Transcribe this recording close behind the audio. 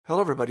Hello,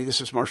 everybody. This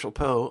is Marshall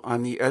Poe.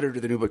 I'm the editor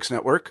of the New Books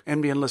Network.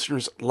 NBN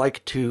listeners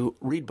like to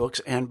read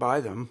books and buy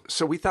them.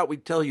 So we thought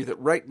we'd tell you that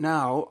right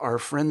now, our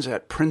friends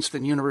at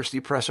Princeton University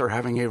Press are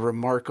having a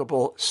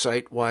remarkable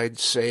site-wide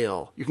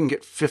sale. You can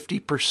get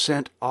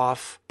 50%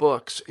 off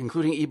books,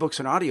 including ebooks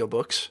and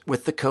audiobooks,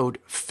 with the code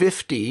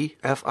 50,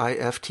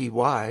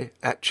 F-I-F-T-Y,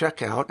 at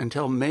checkout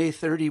until May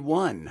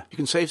 31. You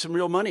can save some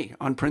real money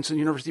on Princeton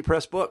University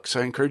Press books.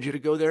 I encourage you to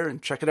go there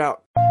and check it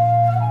out.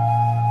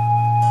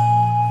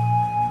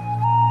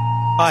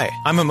 Hi,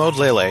 I'm Amod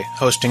Lele,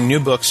 hosting New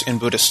Books in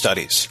Buddhist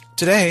Studies.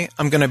 Today,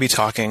 I'm going to be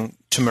talking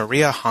to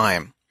Maria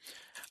Heim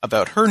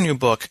about her new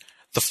book,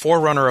 The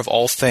Forerunner of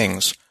All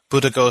Things,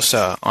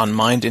 Buddhaghosa on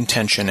Mind,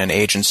 Intention, and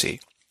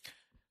Agency.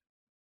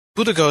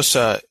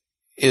 Buddhaghosa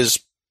is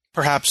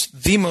perhaps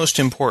the most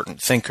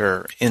important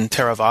thinker in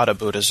Theravada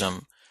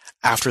Buddhism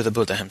after the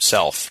Buddha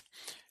himself,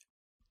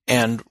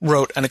 and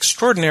wrote an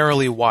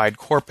extraordinarily wide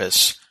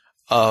corpus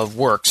of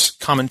works,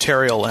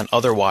 commentarial and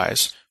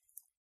otherwise,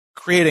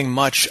 creating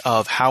much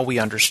of how we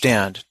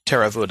understand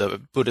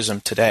Theravada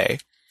Buddhism today.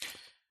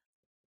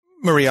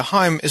 Maria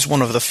Heim is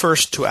one of the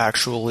first to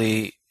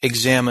actually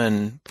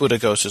examine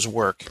Buddhaghosa's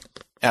work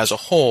as a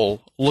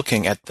whole,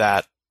 looking at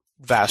that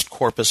vast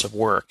corpus of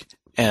work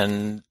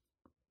and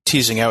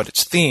teasing out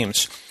its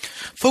themes,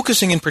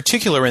 focusing in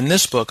particular in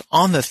this book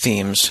on the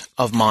themes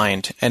of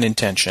mind and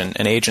intention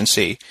and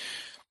agency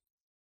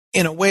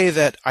in a way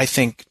that I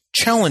think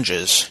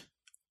challenges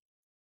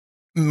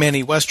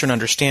many Western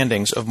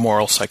understandings of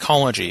moral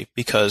psychology,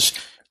 because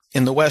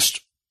in the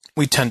West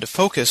we tend to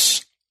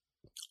focus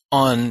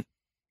on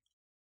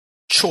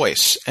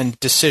choice and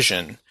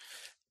decision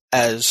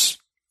as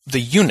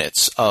the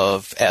units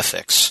of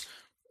ethics.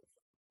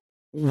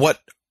 What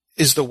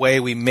is the way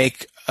we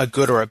make a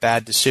good or a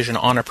bad decision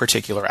on a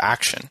particular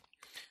action?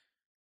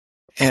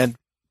 And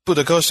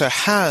Buddhaghosa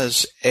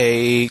has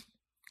a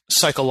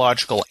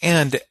psychological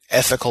and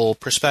ethical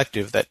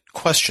perspective that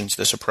questions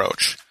this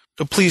approach.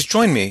 So please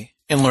join me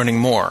in learning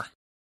more.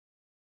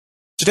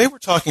 Today we're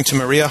talking to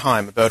Maria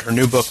Heim about her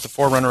new book, The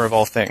Forerunner of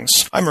All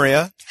Things. Hi,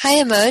 Maria.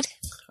 Hi, Amod.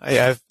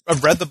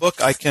 I've read the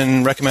book. I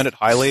can recommend it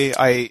highly.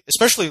 I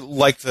especially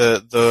like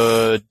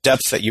the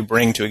depth that you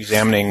bring to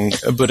examining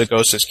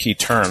Buddhaghosa's key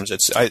terms.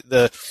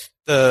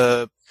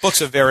 The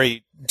book's a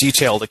very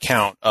detailed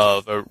account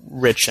of a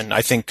rich and,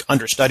 I think,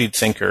 understudied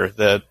thinker.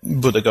 The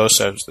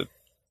Buddhaghosa is the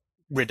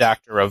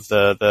redactor of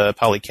the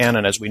Pali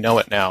Canon as we know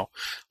it now,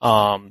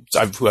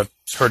 who I've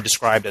heard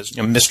described as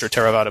Mr.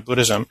 Theravada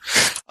Buddhism.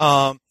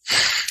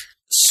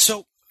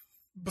 So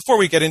before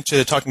we get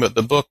into talking about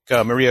the book,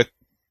 Maria,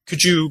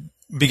 could you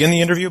begin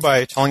the interview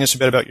by telling us a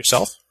bit about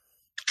yourself?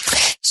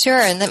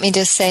 Sure, and let me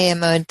just say,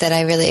 Amod, that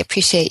I really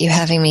appreciate you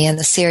having me in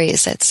the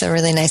series. It's a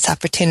really nice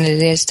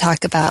opportunity to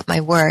talk about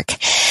my work.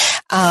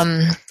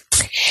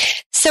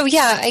 So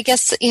yeah, I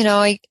guess,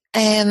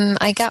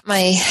 I got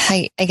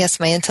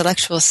my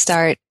intellectual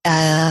start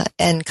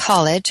in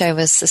college. I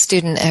was a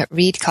student at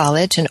Reed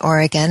College in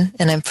Oregon,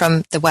 and I'm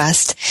from the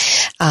West.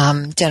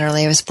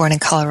 Generally, I was born in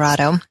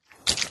Colorado.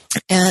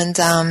 And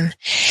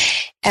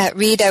at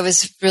Reed, I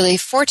was really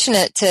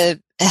fortunate to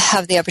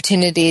have the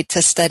opportunity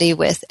to study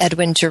with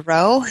Edwin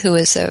Giraud, who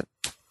is a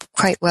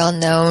quite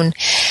well-known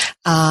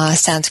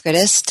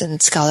Sanskritist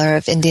and scholar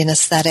of Indian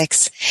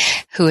aesthetics,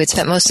 who had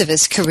spent most of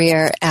his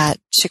career at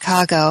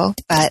Chicago,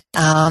 but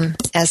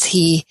as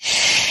he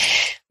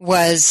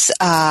was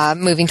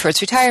moving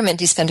towards retirement,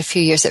 he spent a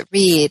few years at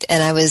Reed,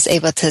 and I was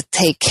able to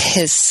take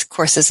his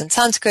courses in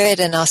Sanskrit,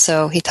 and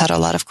also he taught a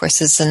lot of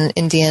courses in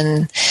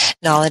Indian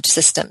knowledge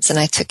systems, and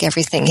I took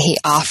everything he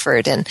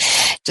offered and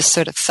just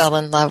sort of fell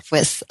in love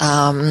with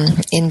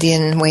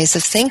Indian ways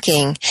of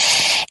thinking.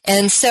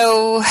 And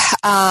so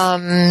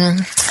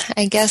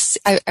I guess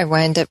I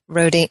wound up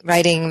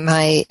writing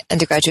my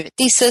undergraduate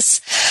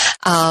thesis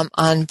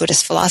on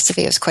Buddhist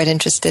philosophy. I was quite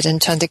interested in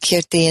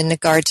Chandrakirti and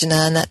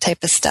Nagarjuna and that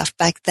type of stuff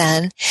back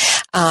then.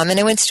 And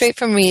I went straight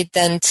from Reed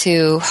then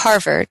to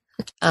Harvard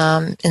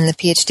in the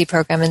PhD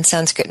program in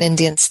Sanskrit and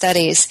Indian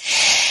Studies.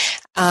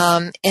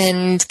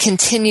 And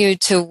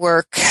continued to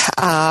work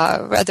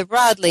rather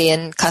broadly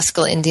in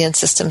classical Indian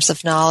systems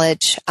of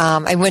knowledge.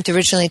 I went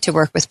originally to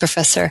work with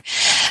Professor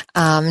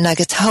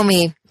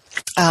Nagatomi,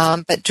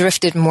 but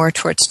drifted more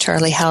towards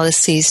Charlie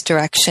Hallisey's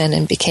direction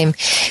and became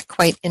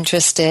quite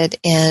interested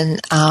in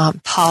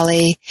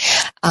Pali.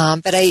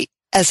 But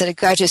as a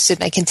graduate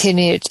student, I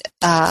continued.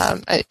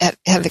 I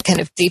have a kind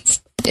of deep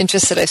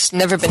interest that I've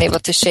never been able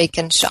to shake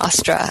in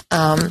Shastra.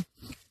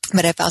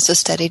 But I've also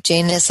studied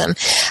Jainism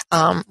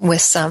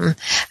with some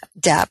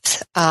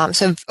depth.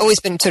 So I've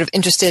always been sort of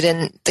interested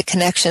in the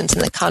connections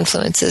and the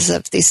confluences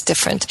of these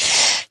different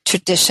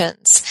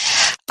traditions,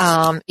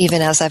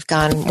 even as I've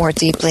gone more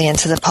deeply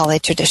into the Pali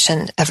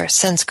tradition ever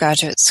since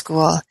graduate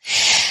school.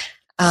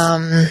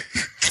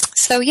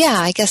 So yeah,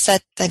 I guess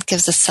that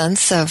gives a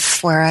sense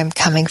of where I'm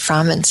coming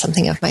from and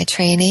something of my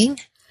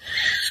training.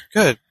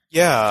 Good.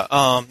 Yeah.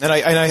 And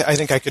I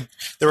think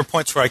there were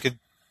points where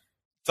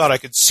thought I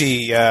could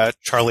see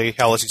Charlie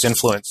Hallisey's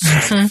influence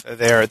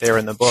there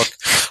in the book.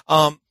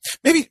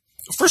 Maybe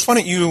first, why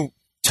don't you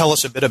tell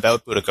us a bit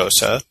about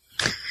Buddhaghosa.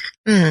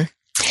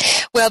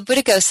 Well,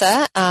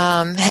 Buddhaghosa,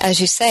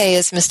 as you say,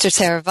 is Mr.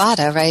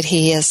 Theravada, right?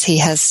 He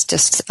has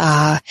just,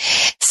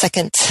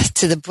 second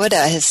to the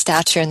Buddha. His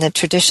stature in the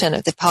tradition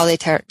of the Pali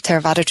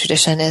Theravada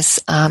tradition is,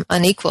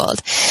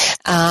 unequaled.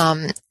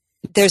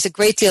 There's a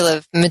great deal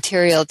of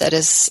material that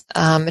is,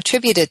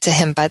 attributed to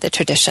him by the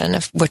tradition,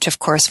 of which, of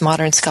course,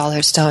 modern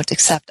scholars don't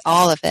accept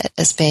all of it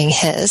as being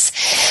his.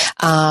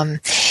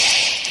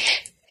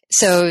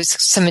 So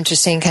some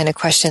interesting kind of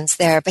questions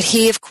there. But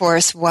he, of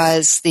course,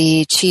 was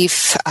the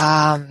chief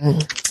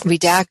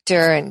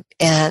redactor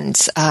and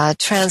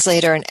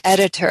translator and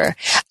editor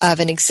of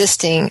an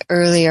existing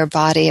earlier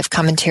body of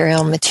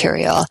commentarial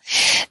material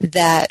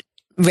that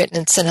written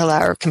in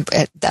Sinhala, or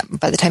that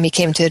by the time he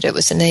came to it, it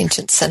was an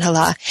ancient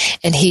Sinhala,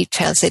 and he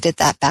translated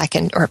that back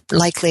in, or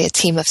likely a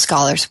team of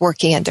scholars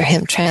working under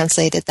him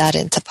translated that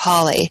into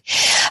Pali,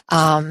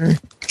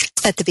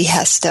 at the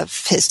behest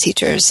of his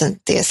teachers and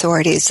the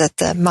authorities at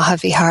the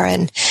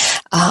Mahaviharan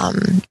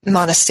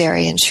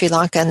monastery in Sri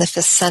Lanka in the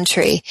 5th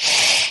century.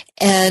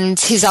 And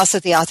he's also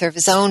the author of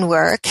his own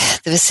work,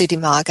 the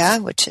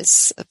Visuddhimagga, which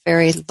is a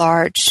very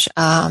large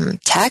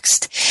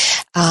text.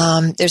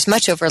 There's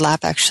much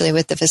overlap, actually,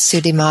 with the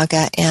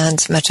Visuddhimagga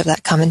and much of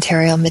that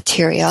commentarial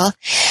material.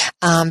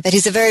 But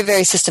he's a very,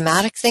 very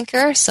systematic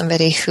thinker,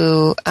 somebody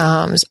who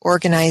is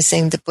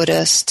organizing the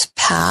Buddhist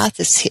path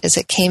as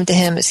it came to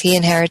him, as he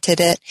inherited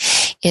it,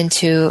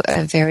 into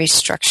a very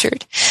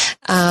structured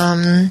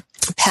path.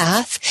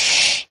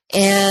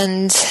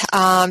 And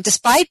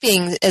despite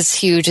being as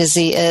huge as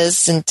he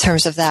is in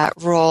terms of that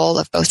role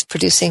of both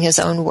producing his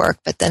own work,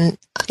 but then,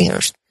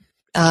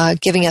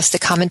 giving us the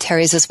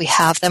commentaries as we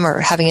have them, or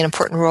having an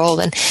important role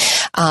in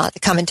the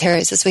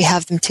commentaries as we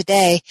have them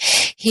today,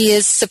 he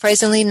is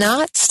surprisingly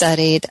not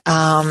studied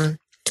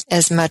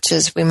as much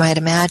as we might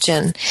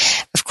imagine.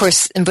 Of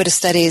course, in Buddhist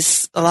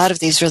studies, a lot of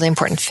these really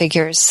important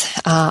figures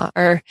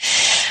are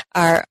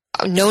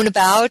known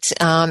about.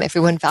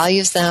 Everyone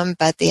values them,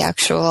 but the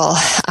actual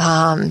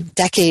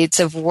decades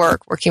of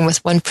working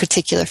with one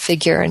particular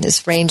figure and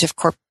his range of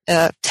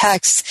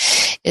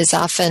texts is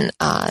often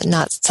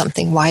not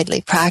something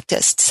widely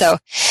practiced. So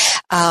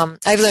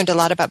I've learned a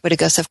lot about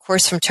Buddhaghosa, of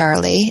course, from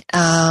Charlie,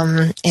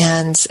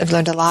 and I've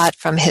learned a lot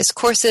from his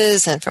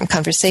courses and from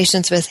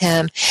conversations with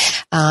him.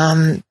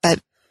 But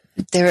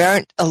there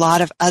aren't a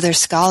lot of other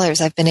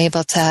scholars I've been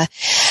able to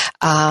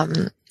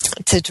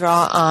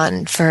draw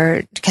on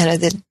for kind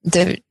of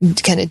the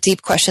kind of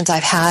deep questions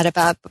I've had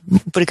about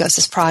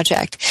Buddhaghosa's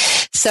project.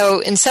 So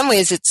in some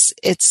ways it's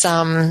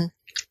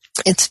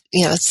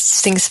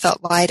things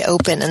felt wide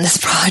open in this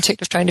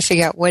project of trying to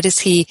figure out what is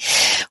he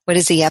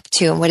up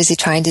to, and what is he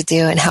trying to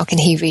do, and how can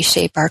he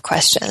reshape our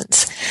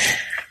questions.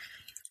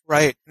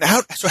 Right.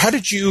 So how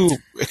did you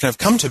kind of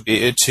come to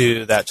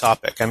that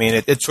topic? I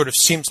mean, it sort of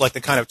seems like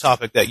the kind of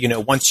topic that,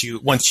 once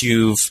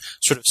you've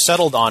sort of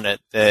settled on it,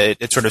 that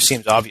it sort of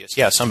seems obvious.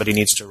 Yeah, somebody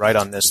needs to write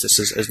on this. This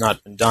has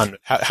not been done.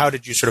 How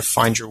did you sort of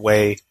find your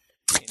way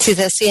to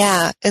this?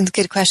 Yeah,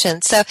 good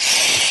question. So,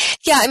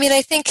 yeah, I mean,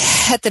 I think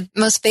at the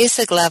most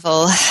basic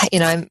level,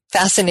 I'm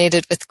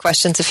fascinated with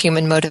questions of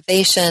human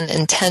motivation,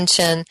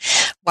 intention,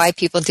 why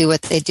people do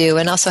what they do,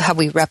 and also how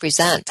we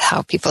represent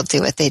how people do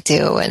what they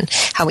do, and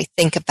how we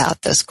think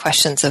about those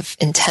questions of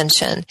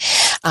intention.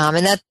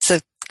 And that's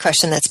a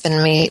question that's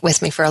been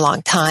with me for a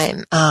long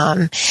time.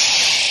 And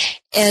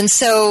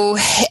so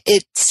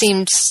it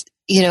seems,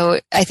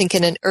 I think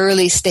in an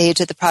early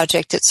stage of the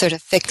project, it sort of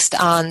fixed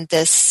on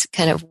this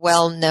kind of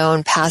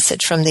well-known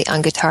passage from the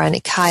Anguttara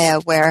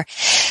Nikaya, where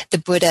the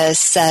Buddha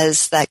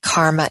says that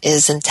karma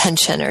is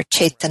intention, or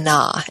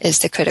cetana is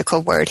the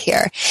critical word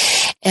here.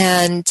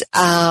 And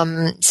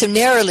so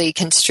narrowly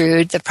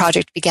construed, the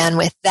project began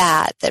with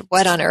that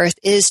what on earth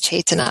is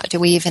cetana? Do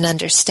we even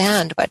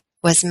understand what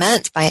was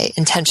meant by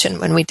intention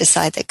when we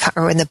decide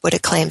or when the Buddha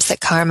claims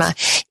that karma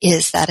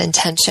is that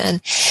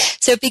intention?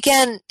 So it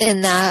began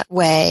in that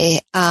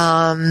way,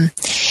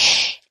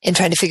 in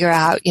trying to figure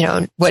out,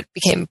 what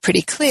became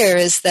pretty clear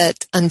is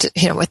that,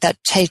 what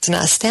that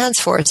cetana stands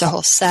for is a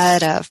whole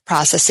set of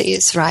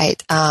processes,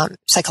 right?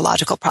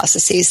 Psychological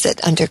processes that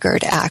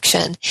undergird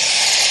action.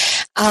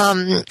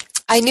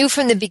 I knew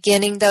from the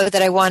beginning, though,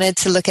 that I wanted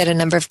to look at a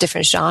number of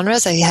different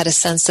genres. I had a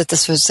sense that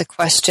this was a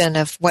question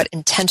of what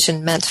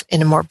intention meant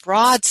in a more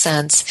broad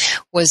sense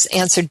was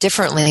answered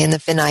differently in the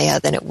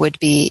Vinaya than it would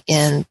be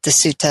in the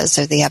suttas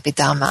or the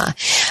Abhidhamma,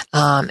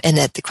 and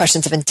that the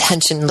questions of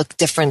intention look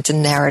different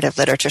in narrative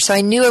literature. So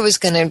I knew I was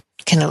going to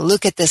kind of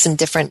look at this in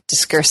different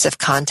discursive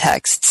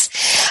contexts.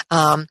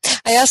 I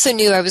also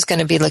knew I was going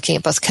to be looking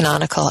at both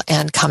canonical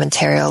and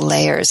commentarial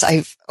layers.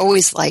 I've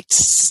always liked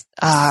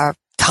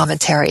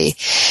commentary.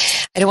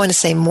 I don't want to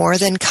say more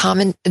than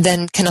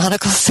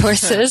canonical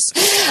sources.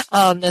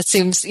 That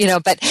seems,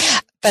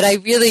 But I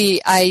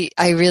really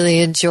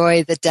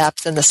enjoy the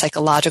depth and the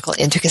psychological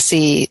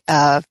intricacy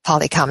of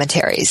Pali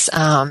commentaries.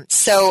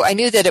 So I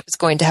knew that it was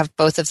going to have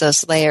both of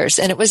those layers,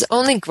 and it was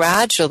only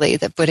gradually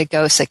that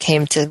Buddhaghosa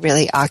came to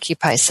really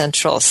occupy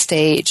central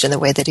stage in the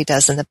way that he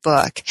does in the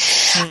book.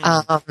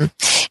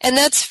 And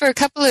that's for a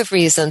couple of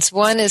reasons.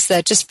 One is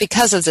that just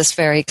because of this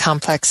very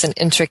complex and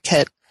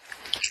intricate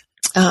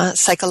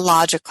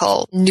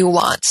psychological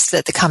nuance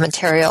that the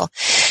commentarial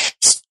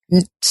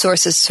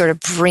sources sort of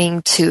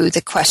bring to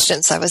the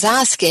questions I was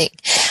asking.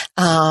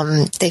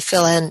 They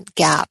fill in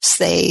gaps.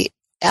 They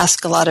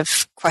ask a lot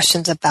of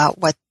questions about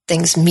what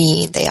things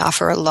mean. They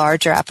offer a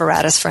larger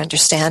apparatus for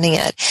understanding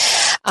it.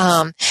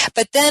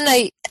 But then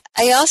I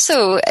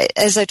also,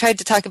 as I tried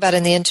to talk about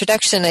in the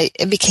introduction, I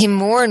became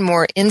more and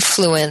more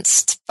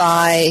influenced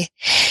by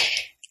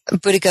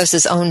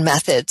Buddhaghosa's own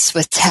methods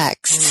with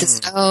texts,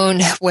 his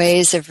own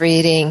ways of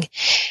reading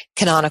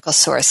canonical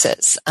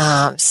sources.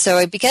 So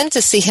I began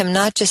to see him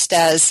not just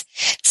as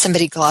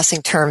somebody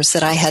glossing terms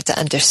that I had to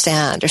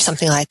understand or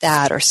something like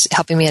that, or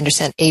helping me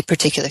understand a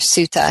particular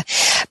sutta,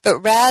 but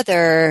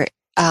rather,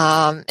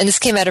 and this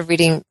came out of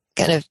reading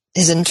kind of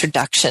his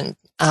introduction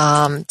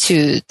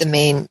to the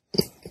main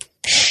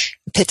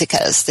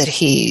Pitakas that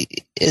he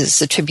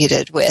is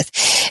attributed with,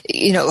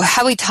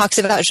 how he talks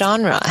about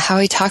genre, how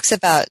he talks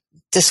about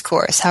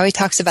discourse, how he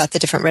talks about the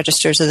different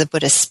registers of the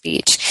Buddha's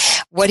speech,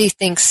 what he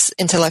thinks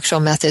intellectual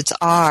methods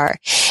are.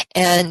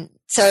 And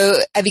so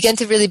I began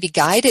to really be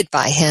guided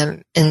by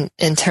him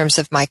in terms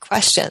of my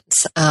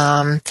questions.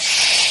 The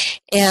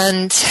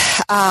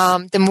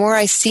more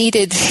I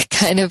ceded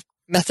kind of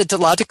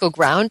methodological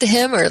ground to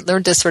him, or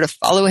learned to sort of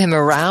follow him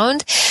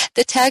around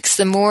the text,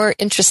 the more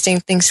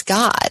interesting things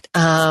got,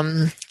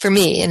 for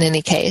me in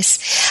any case.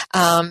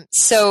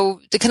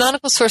 So the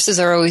canonical sources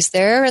are always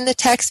there in the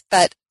text,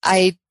 but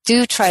I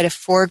do try to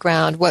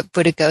foreground what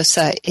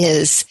Buddhaghosa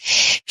is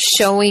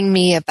showing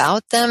me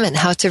about them and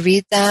how to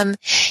read them.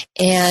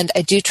 And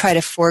I do try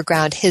to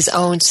foreground his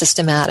own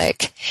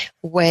systematic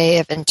way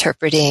of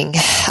interpreting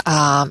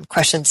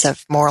questions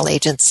of moral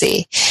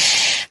agency.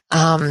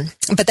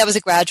 But that was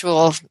a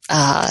gradual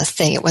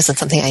thing. It wasn't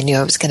something I knew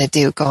I was going to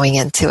do going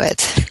into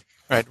it.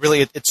 Right.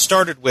 Really, it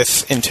started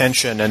with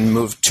intention and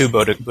moved to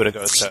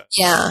Buddhaghosa.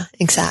 Yeah,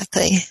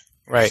 exactly.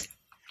 Right.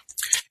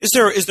 Is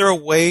there a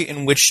way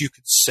in which you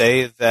could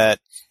say that,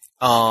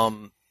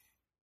 in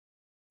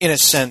a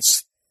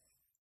sense,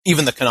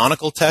 even the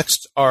canonical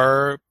texts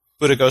are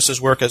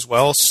Buddhaghosa's work as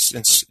well,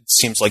 since it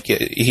seems like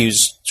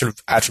he's sort of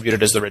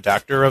attributed as the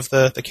redactor of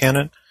the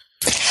canon?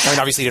 I mean,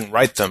 obviously he didn't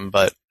write them,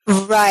 but...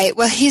 Right.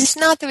 Well, he's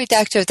not the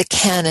redactor of the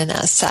canon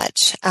as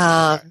such.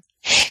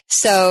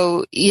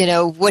 So,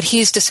 what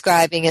he's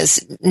describing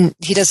is,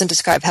 he doesn't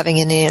describe having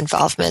any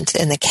involvement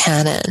in the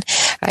canon,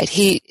 right?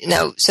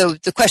 So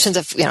the questions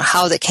of,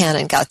 how the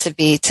canon got to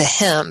be to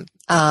him,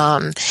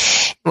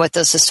 what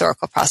those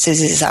historical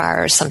processes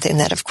are, is something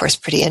that, of course,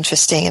 pretty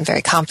interesting and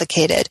very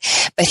complicated.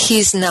 But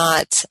he's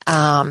not,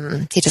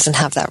 he doesn't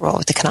have that role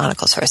with the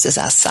canonical sources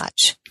as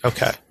such.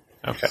 Okay.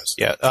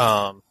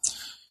 Yeah.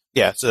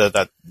 Yeah. So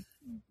that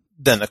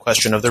then the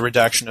question of the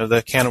redaction of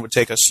the canon would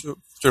take us sort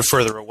of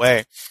further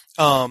away.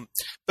 But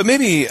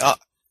maybe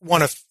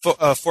want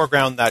to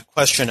foreground that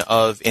question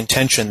of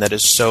intention that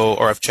is so,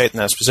 or of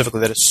Chaitanya specifically,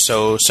 that is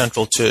so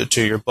central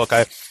to your book.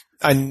 I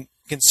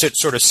can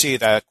sort of see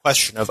that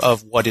question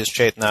of what is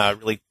Chaitanya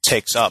really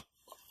takes up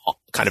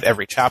kind of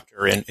every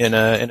chapter in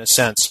a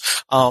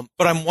sense. But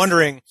I'm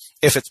wondering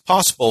if it's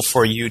possible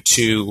for you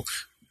to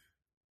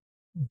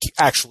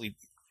actually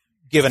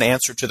give an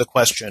answer to the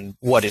question,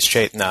 what is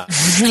Chaitanya?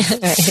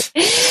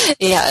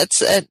 Yeah,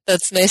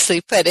 that's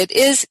nicely put. It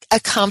is a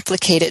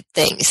complicated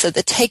thing. So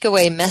the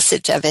takeaway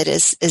message of it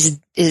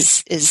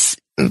is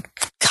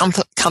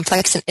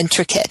complex and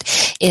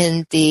intricate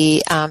in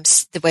the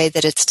way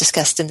that it's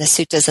discussed in the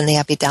suttas and the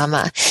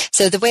Abhidhamma.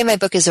 So the way my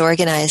book is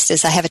organized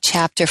is I have a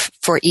chapter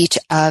for each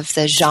of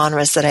the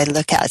genres that I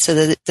look at. So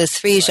the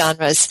three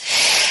genres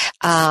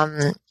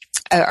are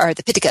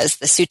the Pitakas,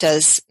 the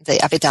suttas, the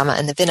Abhidhamma,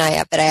 and the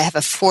Vinaya. But I have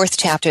a fourth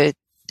chapter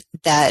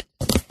that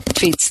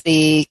treats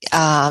the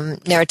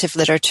narrative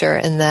literature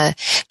in the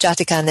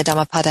Jataka and the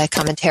Dhammapada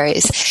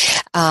commentaries.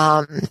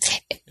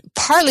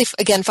 Partly,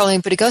 again,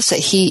 following Buddhaghosa,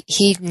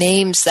 he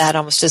names that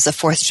almost as a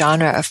fourth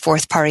genre, a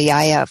fourth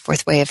pariyaya, a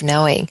fourth way of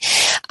knowing.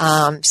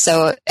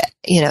 So,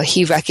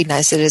 he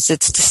recognized it as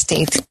its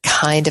distinct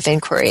kind of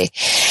inquiry.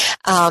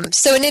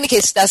 So in any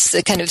case, that's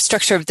the kind of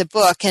structure of the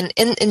book. And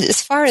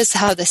as far as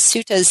how the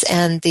suttas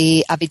and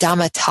the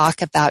Abhidhamma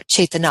talk about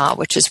Chaitanya,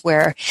 which is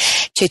where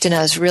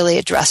Chaitanya is really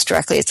addressed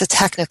directly, it's a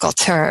technical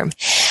term.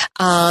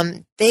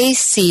 They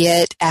see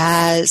it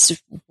as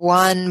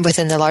one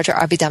within the larger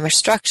Abhidhamma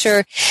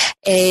structure,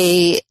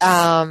 or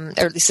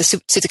at least the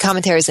sutta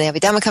commentaries and the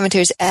Abhidhamma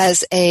commentaries,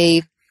 as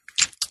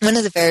one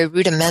of the very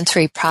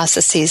rudimentary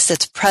processes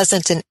that's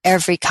present in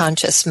every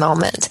conscious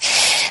moment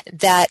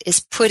that is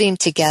putting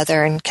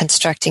together and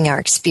constructing our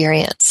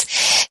experience.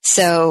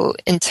 So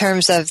in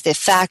terms of the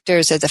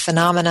factors or the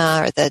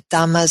phenomena or the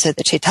dhammas or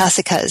the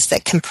chaitasikas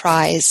that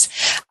comprise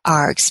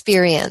our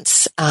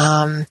experience,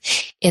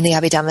 in the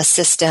Abhidhamma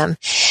system,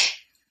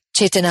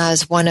 Chaitanya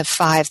is one of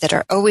 5 that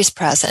are always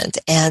present.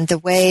 And the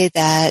way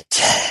that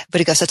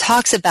Buddhaghosa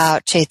talks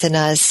about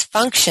Chaitanya's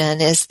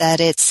function is that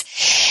it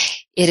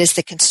is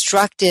the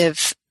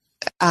constructive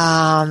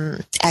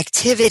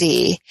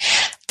activity,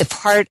 the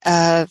part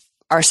of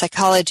our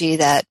psychology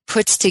that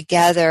puts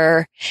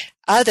together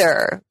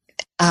other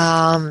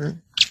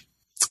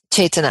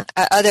Chaitanya,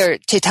 other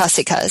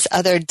Chaitasikas,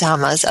 other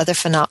Dhammas, other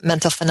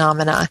mental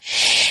phenomena,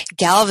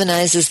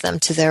 galvanizes them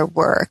to their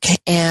work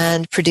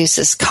and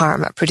produces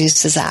karma,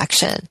 produces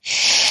action.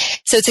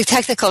 So it's a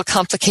technical,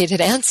 complicated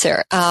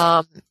answer.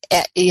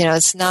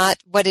 It's not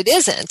what it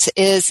isn't,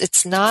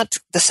 it's not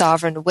the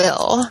sovereign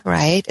will,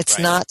 right? It's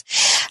not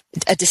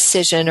a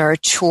decision or a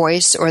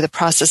choice or the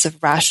process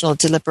of rational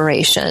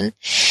deliberation.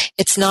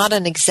 It's not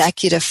an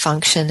executive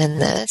function in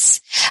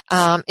this.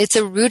 It's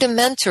a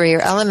rudimentary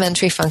or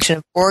elementary function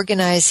of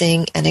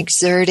organizing and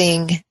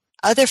exerting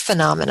other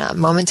phenomena,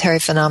 momentary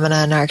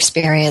phenomena in our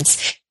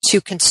experience to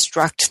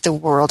construct the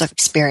world of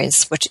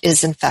experience, which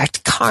is in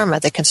fact karma,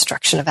 the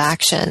construction of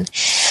action.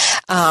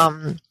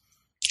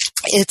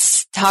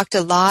 It's talked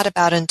a lot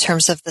about in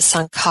terms of the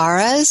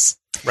sankharas.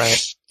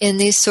 Right. In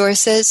these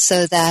sources,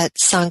 so that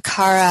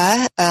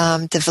sankhara,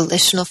 the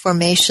volitional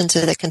formations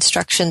or the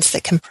constructions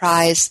that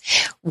comprise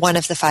one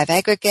of the 5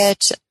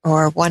 aggregates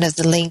or one of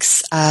the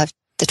links of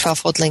the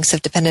 12-fold links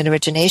of dependent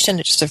origination,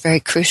 which is a very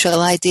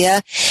crucial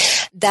idea.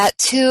 That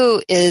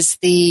too is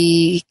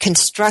the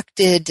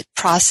constructed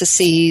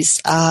processes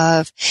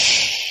of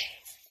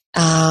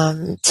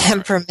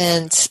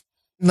temperament,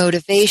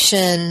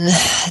 motivation,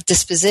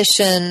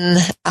 disposition,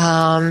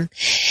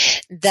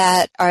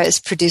 that is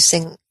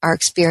producing our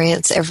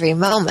experience every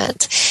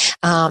moment.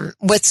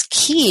 What's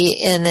key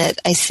in it,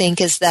 I think,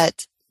 is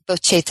that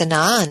both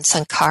Chaitanya and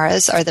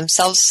Sankharas are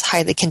themselves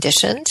highly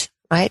conditioned,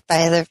 right,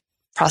 by the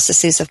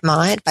processes of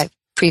mind, by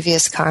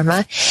previous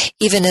karma,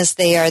 even as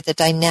they are the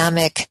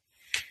dynamic,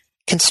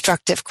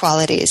 constructive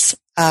qualities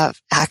of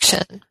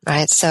action,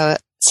 right? So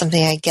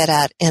something I get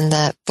at in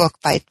the book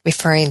by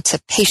referring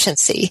to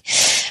patiency.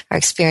 Our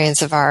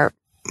experience of our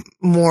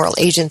moral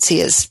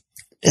agency is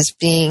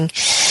being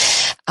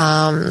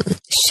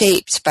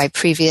shaped by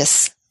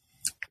previous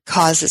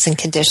causes and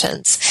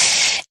conditions.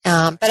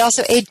 But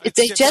also it's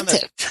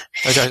agentive.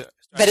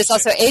 But it's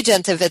also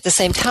agentive at the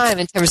same time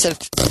in terms of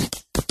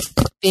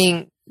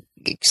being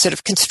sort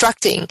of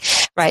constructing,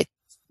 right,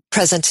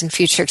 present and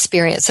future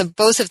experience. So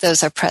both of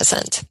those are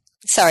present.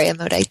 Sorry,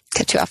 Amod, I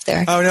cut you off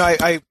there. Oh, no,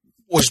 I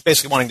was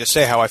basically wanting to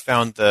say how I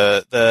found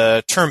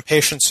the term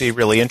patiency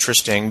really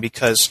interesting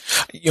because,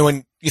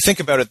 when you think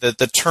about it,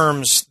 the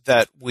terms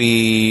that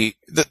the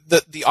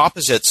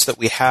opposites that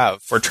we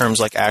have for terms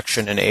like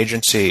action and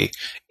agency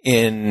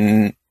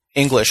in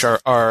English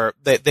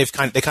they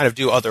kind of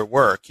do other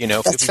work,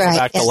 if we go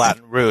back to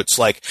Latin roots,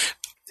 like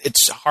it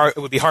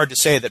would be hard to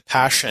say that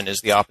passion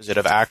is the opposite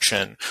of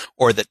action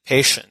or that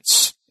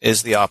patience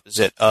is the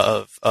opposite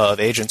of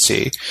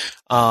agency,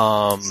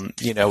 or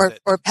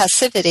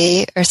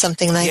passivity or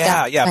something like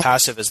that. Yeah, right.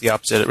 Passive is the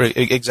opposite.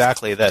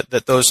 Exactly.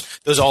 That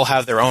those all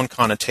have their own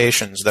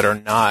connotations that are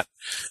not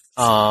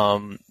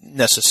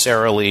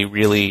necessarily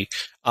really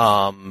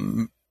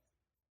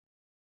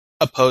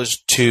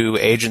opposed to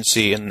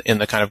agency in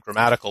the kind of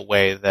grammatical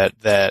way that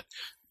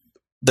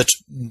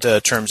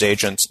the terms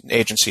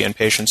agency and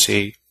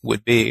patiency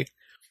would be.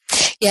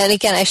 Yeah, and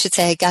again, I should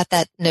say I got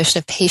that notion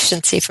of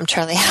patiency from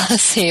Charlie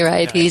Halsey,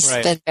 right? Yeah, He's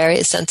been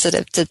very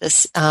sensitive to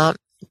this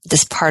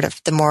this part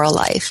of the moral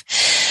life.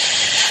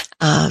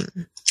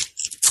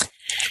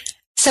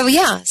 So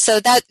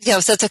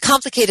it's a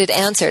complicated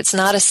answer. It's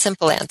not a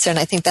simple answer, and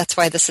I think that's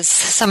why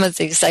some of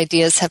these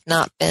ideas have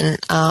not been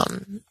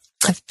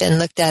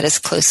looked at as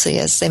closely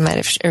as they might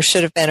have or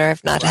should have been, or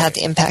have not had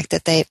the impact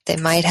that they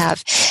might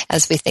have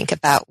as we think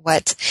about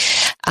what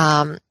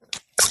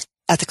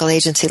ethical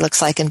agency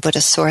looks like in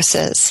Buddhist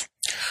sources.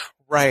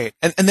 Right.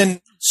 And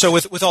then, so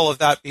with all of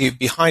that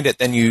behind it,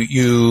 then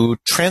you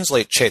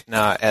translate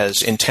Chaitanya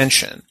as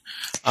intention.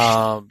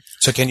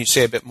 So can you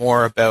say a bit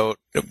more about,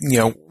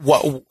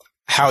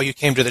 how you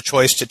came to the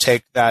choice to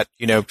take that,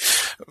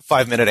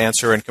 5-minute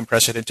answer and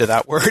compress it into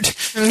that word?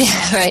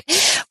 Yeah, right.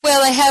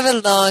 Well, I have a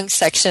long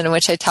section in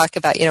which I talk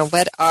about,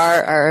 what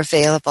are our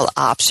available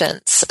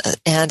options.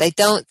 And I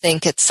don't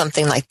think it's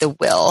something like the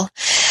will,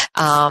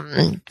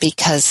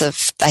 because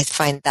I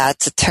find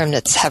that's a term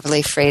that's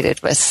heavily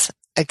freighted with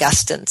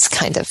Augustine's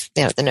kind of,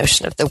 the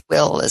notion of the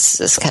will is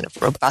this kind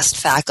of robust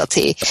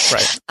faculty.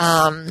 Right.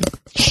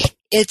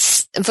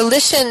 It's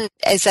volition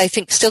is, I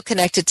think, still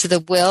connected to the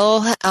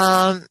will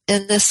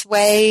in this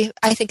way.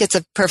 I think it's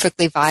a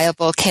perfectly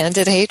viable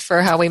candidate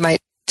for how we might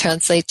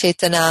translate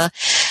Chaitanya.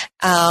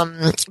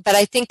 But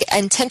I think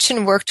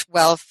intention worked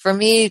well for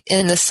me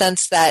in the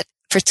sense that,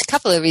 for a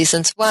couple of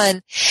reasons.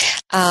 One,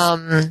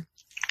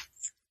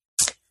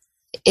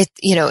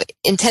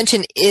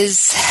 intention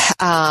is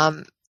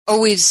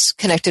always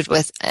connected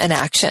with an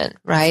action,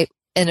 right?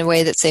 In a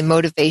way that, say,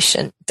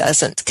 motivation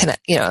doesn't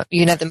connect. You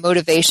can have the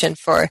motivation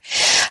for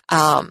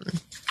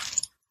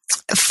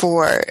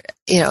for,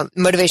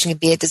 motivation can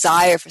be a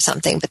desire for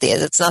something, but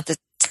it's not the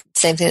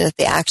same thing that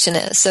the action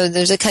is. So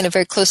there's a kind of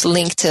very close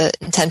link to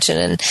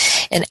intention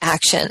and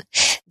action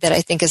that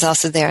I think is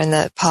also there in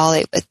the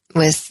Pali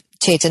with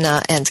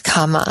Cetana and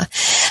Kama.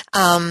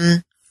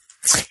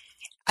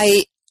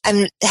 I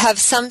have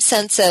some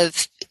sense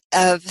of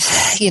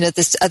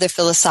this other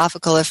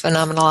philosophical or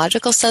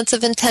phenomenological sense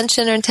of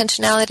intention or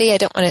intentionality. I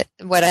don't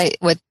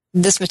want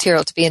this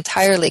material to be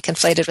entirely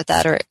conflated with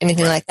that or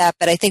anything like that,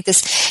 but I think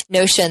this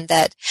notion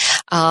that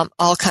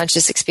all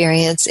conscious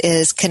experience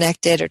is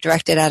connected or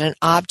directed at an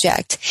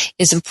object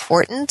is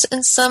important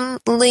in some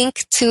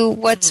link to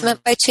what's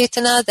meant by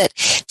Cetana, that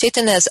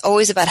Cetana is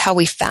always about how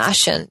we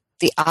fashion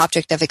the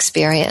object of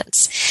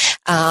experience.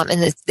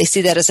 And they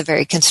see that as a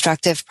very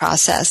constructive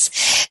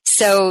process.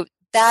 So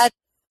that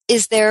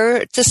is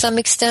there to some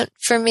extent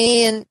for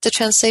me in the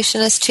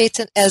translation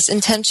as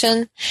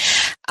intention.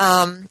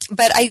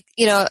 But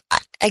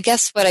I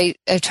guess what I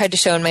tried to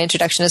show in my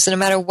introduction is that no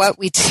matter what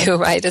we do,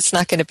 right, it's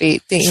not going to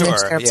be, the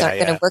English terms aren't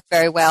going to work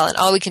very well. And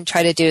all we can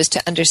try to do is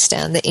to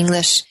understand the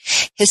English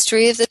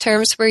history of the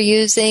terms we're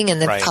using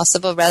and the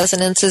possible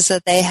resonances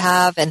that they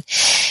have. And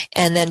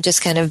then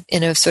just kind of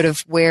in a sort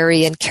of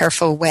wary and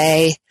careful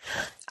way,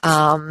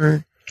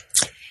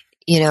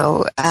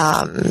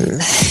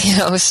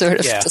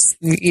 just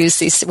use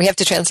these. We have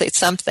to translate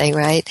something,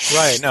 right?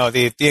 Right. No,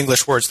 the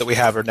English words that we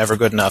have are never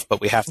good enough,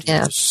 but we have to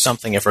use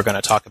something if we're going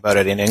to talk about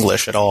it in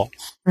English at all.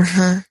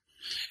 Mm-hmm.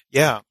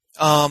 Yeah.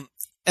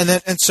 And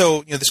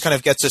so this kind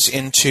of gets us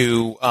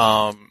into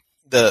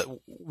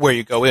where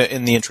you go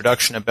in the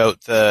introduction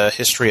about the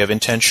history of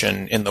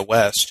intention in the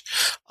West.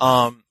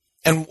 What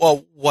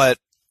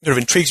sort of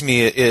intrigues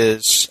me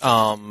is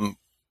sort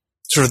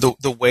of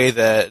the way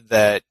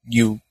that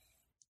you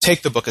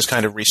take the book as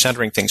kind of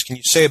recentering things. Can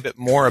you say a bit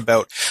more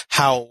about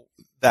how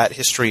that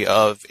history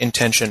of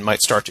intention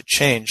might start to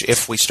change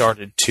if we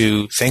started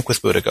to think with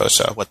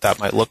Buddhaghosa, what that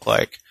might look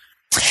like?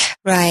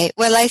 Right.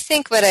 Well, I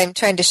think what I'm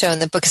trying to show in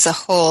the book as a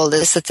whole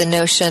is that the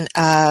notion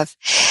of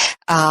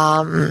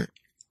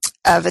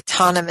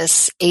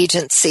autonomous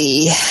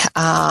agency,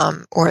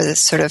 or the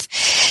sort of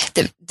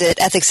that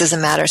ethics is a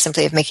matter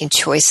simply of making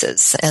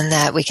choices, and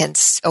that we can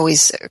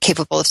always are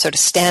capable of sort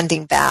of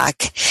standing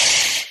back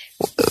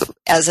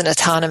as an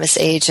autonomous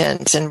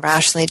agent and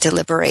rationally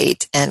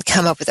deliberate and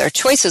come up with our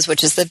choices,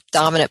 which is the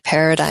dominant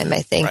paradigm, I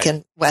think,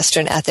 in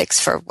Western ethics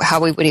for how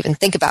we would even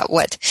think about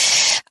what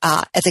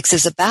ethics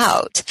is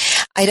about.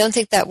 I don't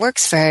think that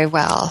works very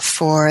well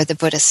for the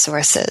Buddhist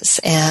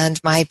sources,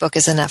 and my book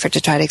is an effort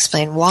to try to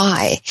explain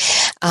why.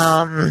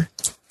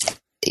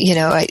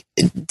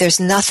 There's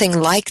nothing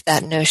like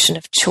that notion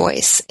of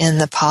choice in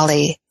the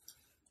Pali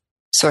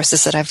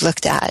sources that I've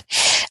looked at.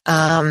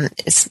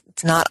 It's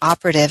not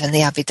operative in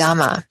the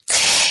Abhidhamma.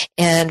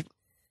 And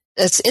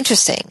it's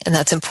interesting, and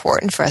that's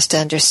important for us to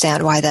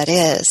understand why that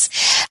is.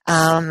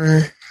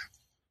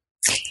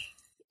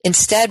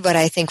 Instead, what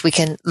I think we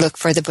can look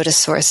for the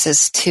Buddhist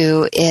sources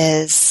to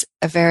is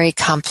a very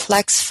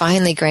complex,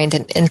 finely grained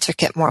and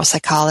intricate moral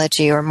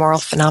psychology or moral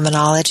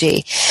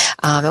phenomenology,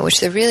 in which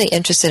they're really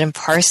interested in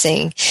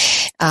parsing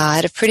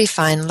at a pretty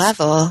fine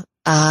level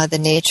the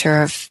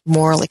nature of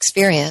moral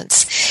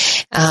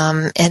experience.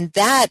 And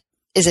that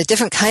is a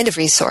different kind of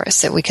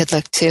resource that we could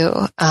look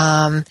to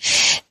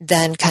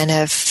than kind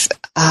of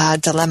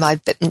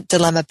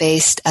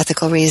dilemma-based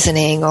ethical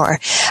reasoning or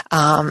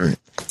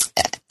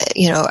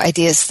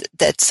ideas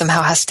that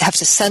somehow have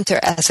to center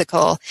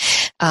ethical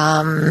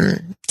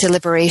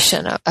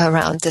deliberation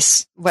around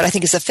this, what I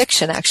think is a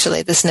fiction,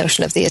 actually, this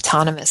notion of the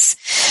autonomous,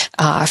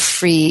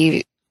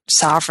 free,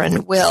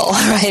 sovereign will,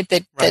 right?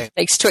 That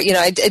makes choice.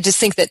 I just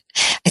think that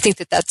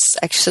that's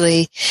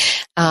actually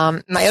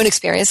my own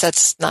experience.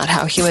 That's not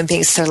how human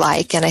beings are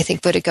like, and I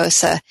think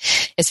Buddhaghosa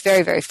is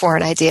very, very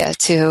foreign idea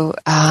to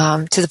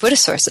the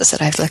Buddhist sources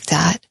that I've looked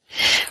at.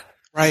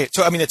 Right.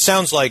 So, I mean, it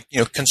sounds like,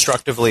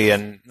 constructively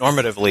and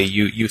normatively,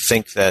 you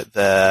think that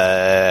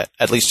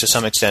at least to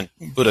some extent,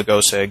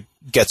 Buddhaghosa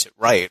gets it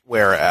right,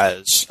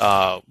 whereas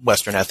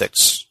Western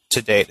ethics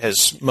to date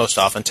has most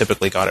often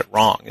typically got it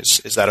wrong.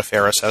 Is that a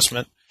fair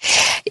assessment?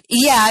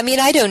 Yeah, I mean,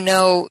 I don't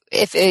know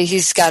if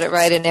he's got it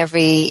right in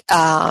every way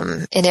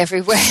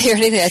or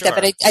anything like that,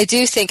 but I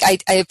do think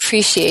I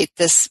appreciate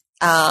this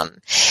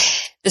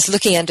this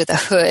looking under the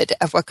hood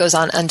of what goes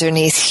on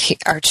underneath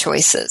our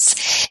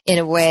choices in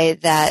a way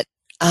that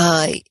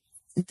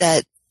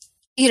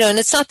and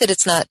it's not that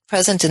it's not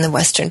present in the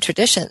Western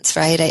traditions,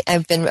 right?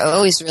 I've been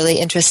always really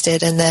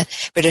interested in the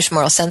British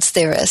moral sense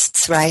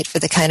theorists, right, for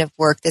the kind of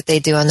work that they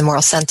do on the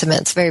moral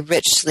sentiments, very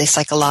richly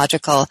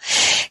psychological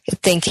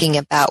thinking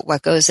about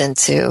what goes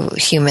into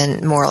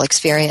human moral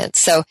experience.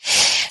 So,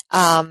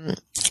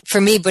 for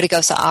me,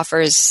 Buddhaghosa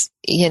offers,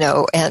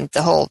 and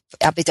the whole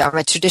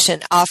Abhidharma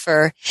tradition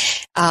offer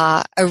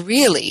a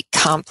really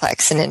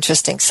complex and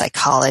interesting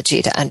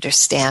psychology to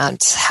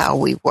understand how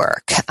we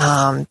work.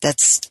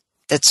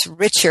 That's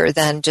richer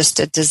than just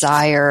a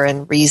desire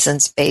and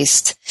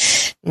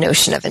reasons-based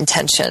notion of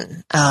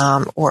intention,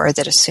 or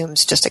that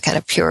assumes just a kind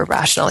of pure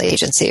rational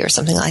agency or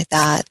something like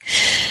that.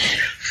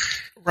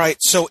 Right.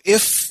 So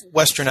if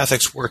Western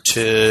ethics were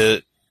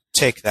to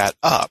take that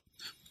up,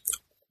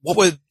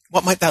 what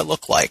might that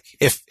look like?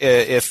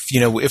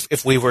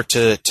 If we were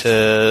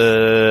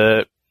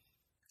to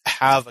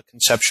have a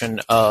conception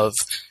of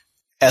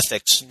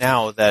ethics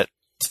now that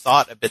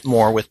thought a bit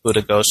more with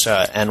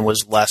Buddhaghosa and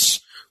was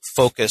less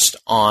focused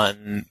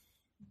on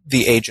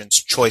the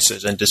agent's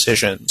choices and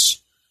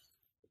decisions,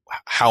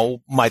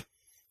 how might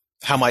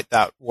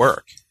that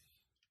work?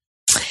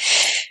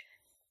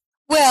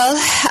 Well,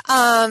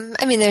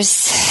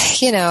 there's,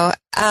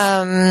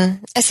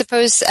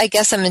 I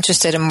guess I'm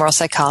interested in moral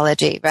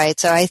psychology, right?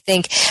 So I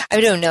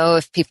don't know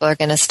if people are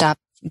going to stop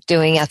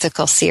doing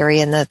ethical theory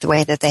in the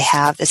way that they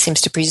have. That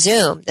seems to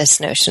presume this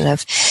notion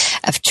of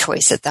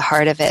choice at the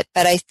heart of it.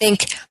 But I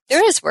think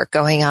there is work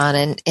going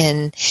on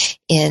in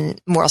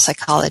moral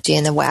psychology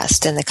in the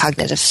West, and I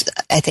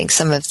think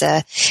some of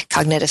the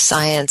cognitive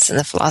science and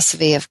the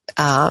philosophy of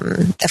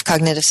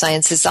cognitive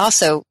science is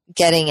also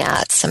getting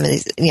at some of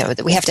these,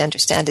 that we have to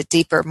understand a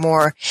deeper,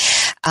 more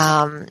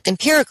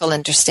empirical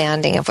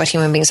understanding of what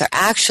human beings are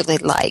actually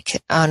like,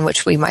 on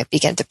which we might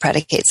begin to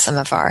predicate some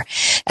of our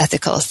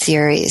ethical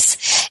theories.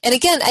 And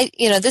again,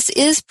 this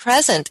is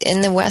present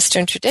in the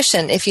Western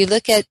tradition. If you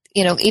look at,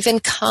 even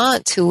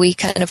Kant, who we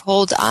kind of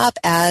hold up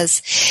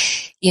as,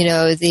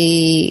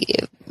 the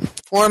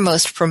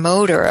foremost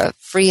promoter of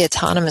free,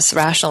 autonomous,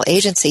 rational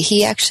agency,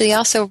 he actually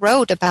also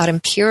wrote about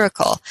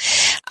empirical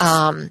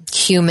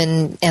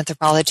human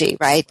anthropology,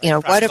 right?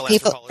 What are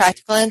people,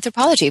 practical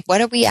anthropology?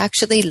 What are we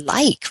actually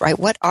like, right?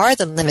 What are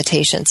the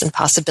limitations and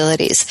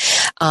possibilities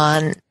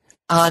on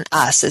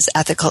us as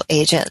ethical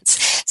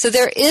agents? So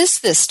there is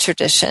this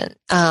tradition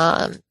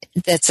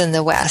that's in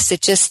the West.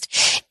 It just,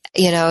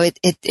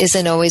 it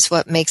isn't always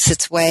what makes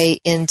its way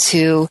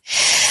into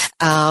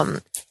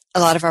a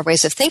lot of our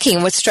ways of thinking.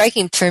 And what's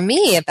striking for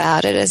me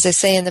about it, as I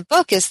say in the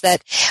book, is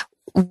that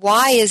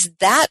why is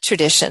that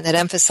tradition that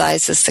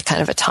emphasizes the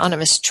kind of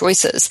autonomous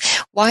choices?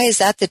 Why is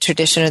that the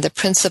tradition or the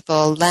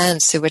principal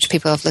lens through which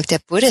people have looked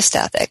at Buddhist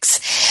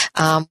ethics?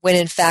 When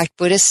in fact,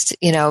 Buddhist,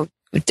 or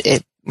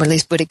at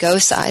least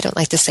Buddhaghosa, I don't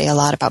like to say a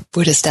lot about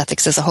Buddhist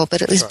ethics as a whole,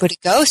 but at least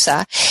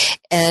Buddhaghosa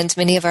and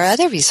many of our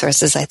other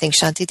resources, I think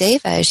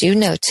Shantideva, as you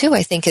know too,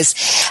 I think is,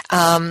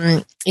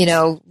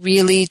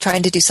 really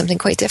trying to do something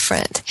quite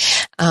different.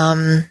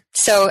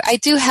 So I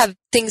do have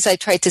things I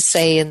tried to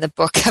say in the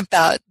book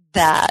about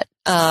that,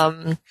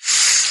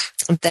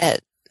 that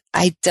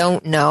I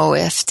don't know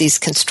if these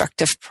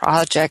constructive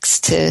projects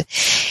to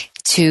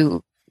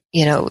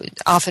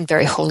often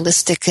very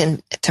holistic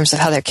in terms of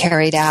how they're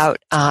carried out,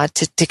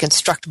 to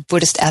construct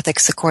Buddhist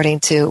ethics according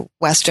to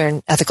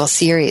Western ethical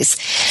theories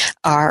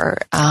are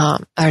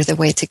the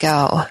way to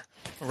go.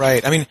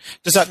 Right.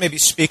 Does that maybe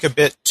speak a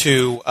bit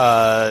to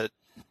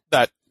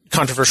that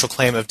controversial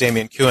claim of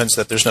Damien Kuhn's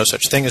that there's no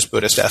such thing as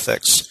Buddhist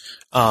ethics?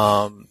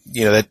 Have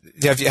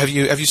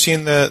you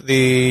seen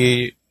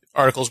the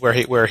articles where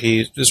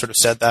he sort of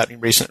said that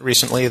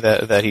recently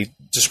that he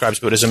describes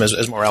Buddhism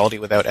as morality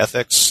without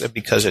ethics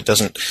because it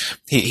doesn't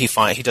he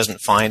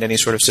doesn't find any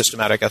sort of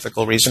systematic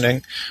ethical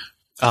reasoning.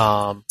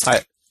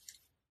 I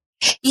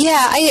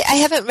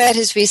haven't read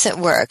his recent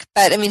work,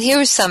 but here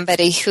was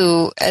somebody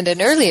who at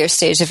an earlier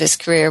stage of his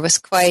career was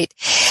quite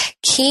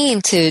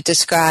keen to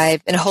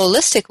describe in a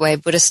holistic way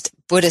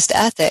Buddhist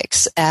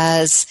ethics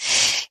as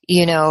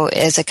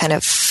as a kind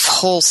of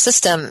whole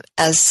system,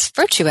 as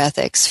virtue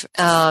ethics,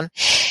 and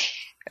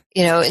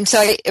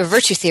so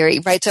virtue theory,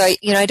 right? So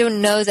I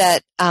don't know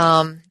that,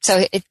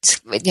 so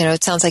it's,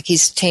 it sounds like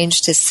he's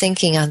changed his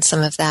thinking on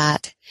some of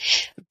that.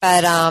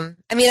 But, of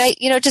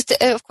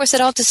course,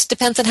 it all just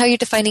depends on how you're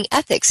defining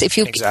ethics. If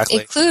you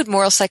include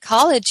moral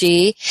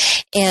psychology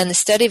and the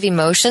study of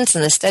emotions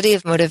and the study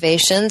of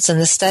motivations and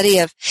the study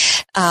of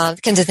the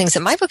kinds of things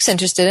that my book's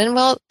interested in,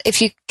 well,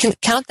 if you can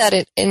count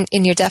that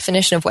in your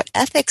definition of what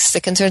ethics,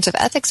 the concerns of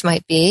ethics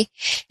might be,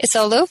 it's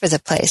all over the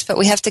place. But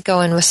we have to go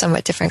in with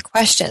somewhat different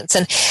questions.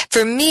 And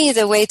for me,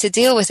 the way to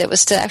deal with it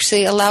was to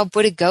actually allow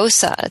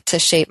Buddhaghosa to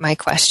shape my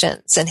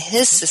questions and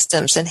his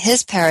systems and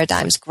his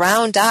paradigms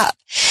ground up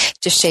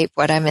to shape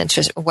what I'm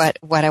interested, what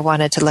I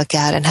wanted to look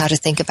at and how to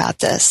think about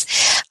this,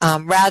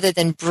 rather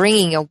than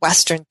bringing a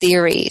Western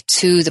theory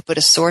to the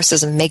Buddhist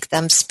sources and make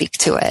them speak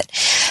to it.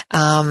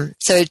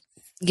 So,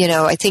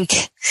 I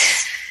think,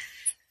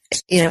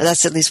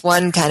 that's at least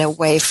one kind of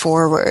way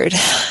forward.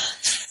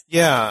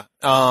 Yeah.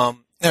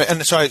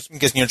 And so I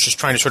guess, just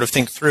trying to sort of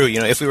think through,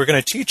 if we were going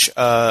to teach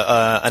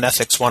an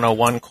Ethics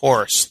 101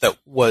 course that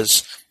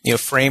was,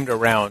 framed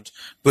around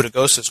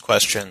Buddhaghosa's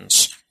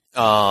questions,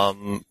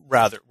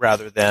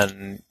 rather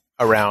than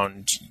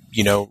around,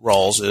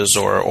 Rawls's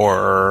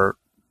or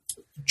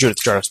Judith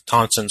Jarvis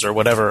Thompson's or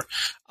whatever,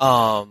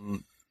 what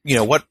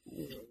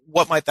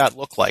might that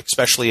look like,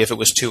 especially if it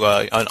was to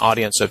an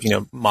audience of,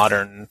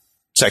 modern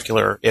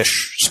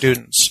secular-ish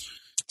students?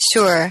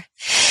 Sure.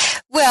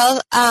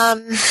 Well,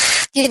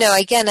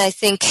 again, I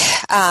think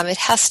it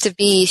has to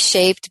be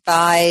shaped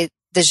by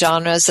the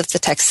genres of the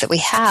texts that we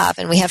have,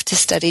 and we have to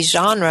study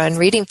genre and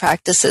reading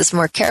practices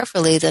more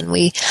carefully than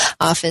we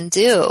often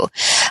do.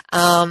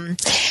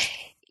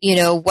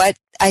 what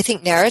I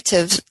think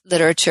narrative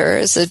literature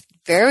is a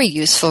very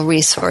useful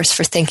resource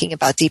for thinking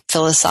about deep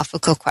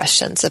philosophical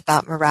questions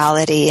about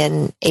morality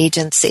and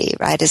agency,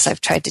 right? As I've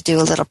tried to do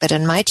a little bit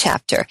in my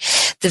chapter.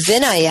 The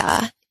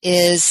Vinaya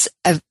is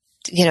a,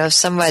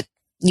 somewhat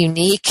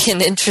unique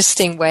and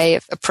interesting way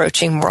of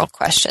approaching moral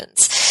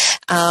questions.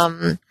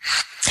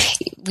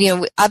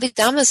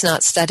 Abhidhamma is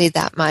not studied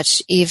that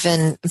much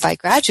even by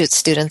graduate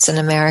students in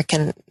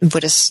American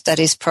Buddhist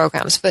studies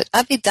programs, but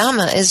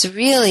Abhidhamma is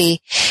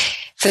really,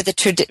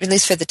 at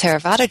least for the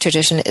Theravada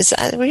tradition, is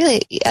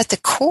really at the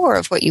core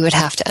of what you would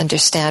have to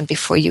understand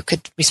before you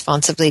could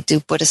responsibly do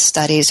Buddhist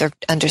studies or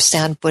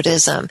understand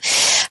Buddhism,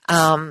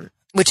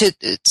 which is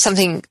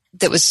something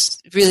that was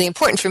really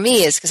important for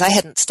me, is because I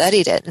hadn't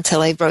studied it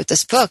until I wrote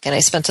this book, and I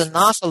spent an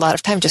awful lot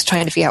of time just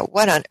trying to figure out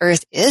what on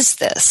earth is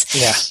this?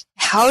 Yeah.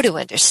 How to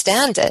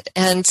understand it.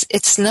 And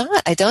it's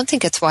not, I don't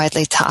think it's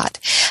widely taught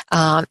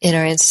in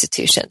our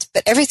institutions.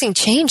 But everything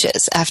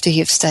changes after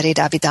you've studied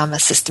Abhidhamma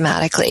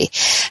systematically.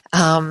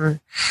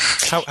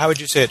 How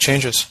would you say it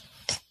changes?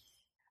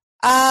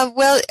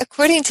 Well,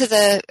 according to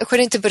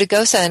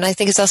Buddhaghosa, and I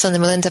think it's also in the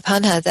Milinda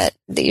Panha, that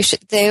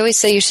they always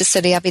say you should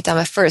study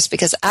Abhidhamma first,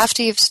 because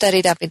after you've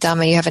studied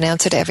Abhidhamma, you have an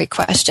answer to every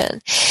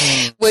question,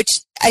 which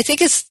I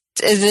think is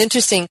an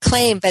interesting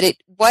claim, but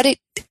what it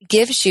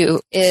gives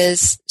you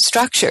is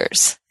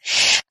structures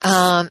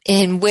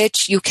in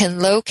which you can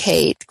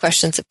locate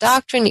questions of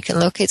doctrine, you can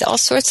locate all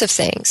sorts of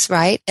things,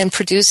 right, and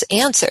produce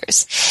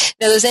answers.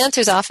 Now, those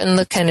answers often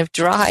look kind of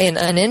dry and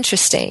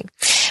uninteresting,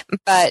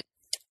 but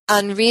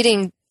on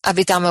reading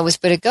Abhidhamma with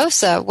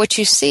Buddhaghosa, what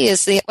you see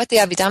is what the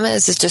Abhidhamma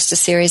is just a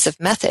series of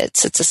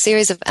methods. It's a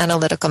series of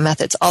analytical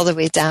methods all the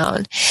way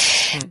down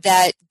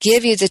that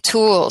give you the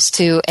tools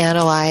to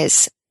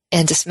analyze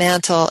and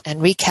dismantle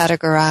and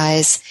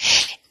recategorize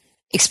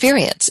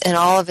experience and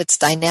all of its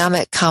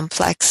dynamic,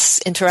 complex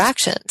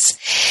interactions.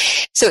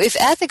 So if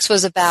ethics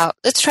was about,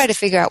 let's try to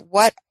figure out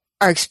what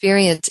our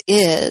experience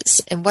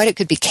is and what it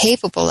could be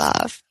capable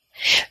of,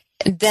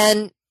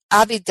 then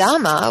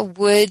Abhidhamma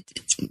would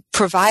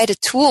provide a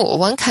tool,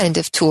 one kind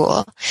of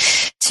tool,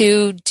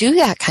 to do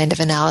that kind of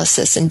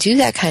analysis and do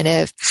that kind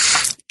of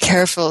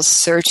careful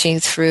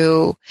searching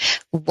through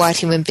what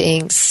human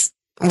beings,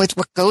 what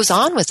goes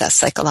on with us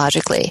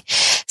psychologically.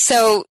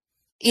 So,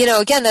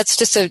 again, that's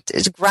just a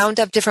ground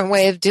up different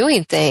way of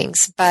doing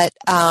things. But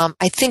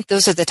I think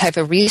those are the type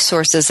of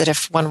resources that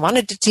if one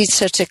wanted to teach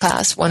such a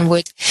class, one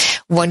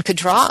could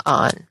draw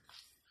on.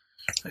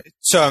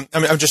 So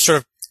I'm just sort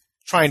of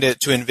trying to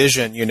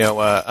envision,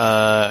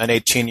 an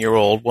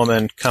 18-year-old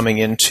woman coming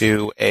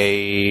into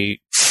an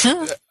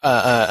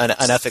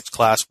ethics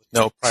class with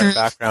no prior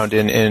background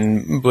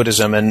in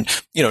Buddhism, and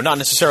not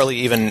necessarily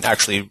even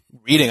actually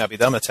reading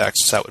Abhidhamma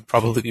texts. That would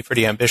probably be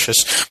pretty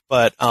ambitious,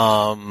 but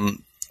having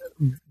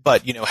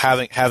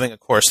a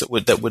course that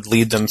would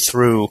lead them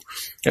through,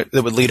 that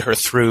would lead her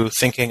through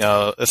thinking,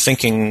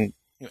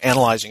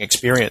 analyzing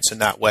experience in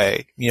that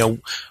way.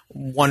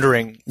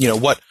 Wondering,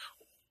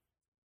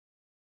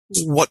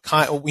 what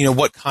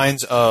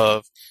kinds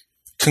of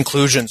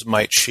conclusions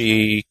might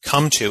she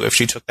come to if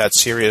she took that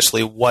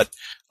seriously?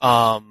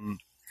 How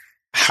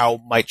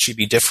might she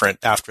be different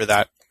after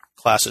that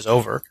class is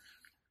over?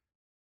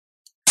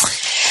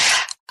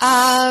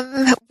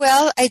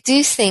 Well, I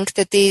do think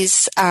that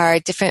these are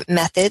different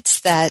methods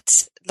that,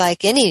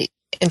 like any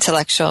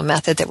intellectual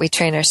method that we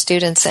train our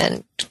students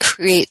in,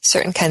 create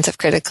certain kinds of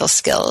critical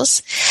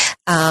skills.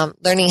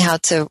 Learning how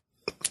to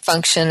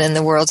function in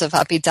the world of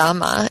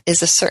Abhidhamma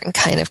is a certain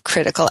kind of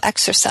critical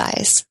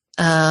exercise.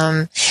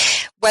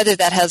 Whether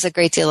that has a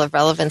great deal of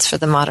relevance for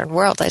the modern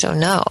world, I don't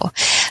know.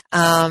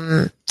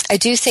 I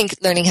do think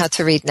learning how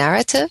to read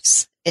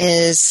narratives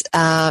is,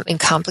 in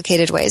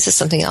complicated ways, is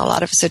something a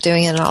lot of us are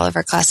doing in all of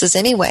our classes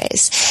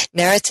anyways.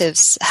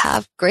 Narratives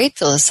have great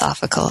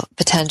philosophical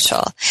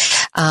potential,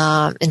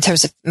 in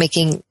terms of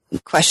making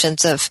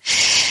questions of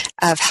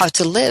how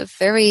to live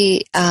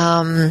very,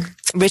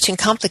 rich and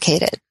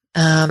complicated.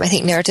 I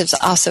think narratives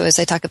also, as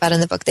I talk about in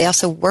the book, they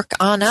also work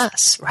on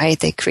us, right?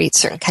 They create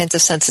certain kinds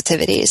of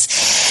sensitivities.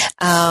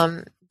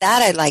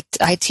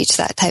 I teach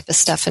that type of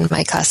stuff in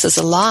my classes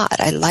a lot.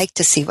 I like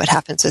to see what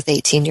happens with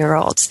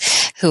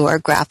 18-year-olds who are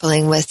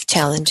grappling with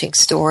challenging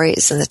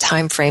stories and the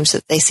time frames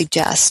that they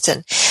suggest,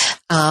 and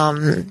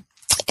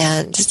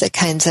the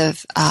kinds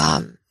of,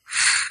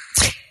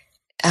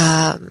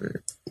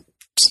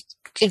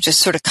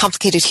 just sort of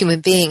complicated human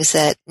beings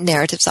that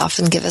narratives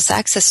often give us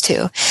access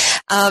to.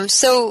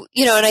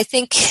 And I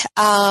think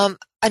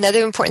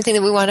another important thing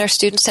that we want our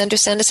students to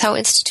understand is how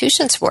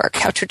institutions work,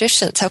 how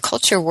traditions, how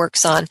culture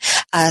works on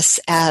us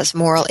as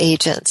moral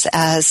agents,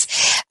 as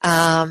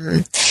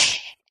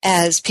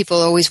people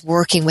always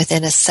working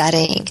within a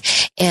setting.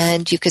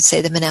 And you could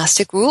say the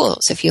monastic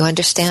rules, if you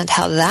understand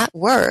how that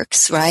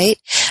works, right?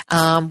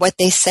 What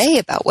they say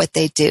about what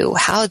they do,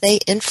 how they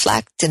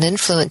inflect and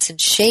influence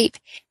and shape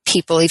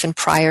people even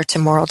prior to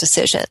moral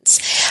decisions.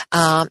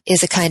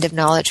 is a kind of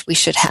knowledge we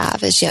should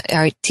have as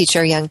teach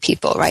our young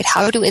people, right?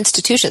 How do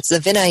institutions, the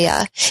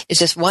Vinaya is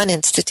just one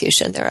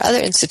institution. There are other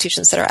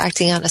institutions that are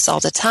acting on us all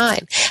the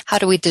time. How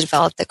do we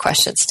develop the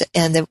questions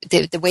and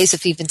the ways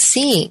of even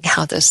seeing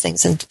how those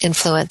things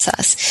influence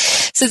us?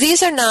 So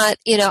these are not,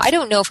 I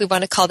don't know if we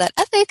want to call that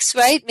ethics,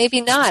 right?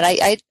 Maybe not.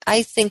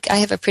 I think I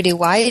have a pretty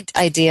wide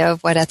idea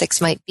of what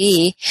ethics might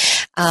be.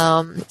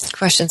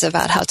 Questions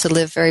about how to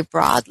live very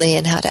broadly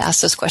and how to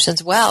ask those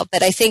questions well.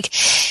 But I think,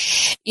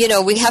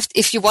 we have,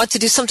 if you want to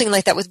do something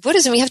like that with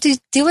Buddhism, we have to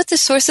deal with the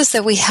sources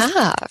that we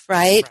have,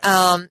 right?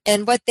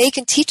 And what they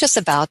can teach us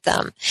about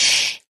them.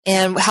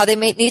 And how they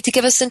might need to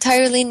give us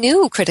entirely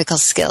new critical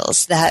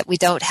skills that we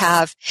don't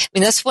have. I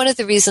mean, that's one of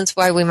the reasons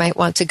why we might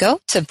want to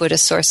go to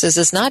Buddhist sources,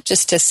 is not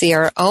just to see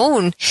our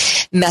own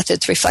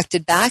methods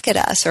reflected back at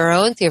us, our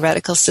own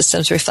theoretical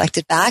systems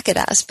reflected back at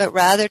us, but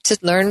rather to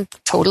learn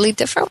totally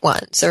different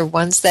ones, or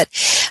ones that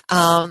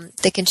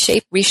they can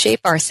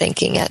reshape our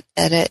thinking at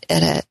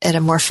a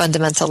more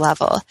fundamental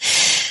level.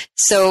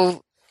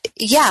 So,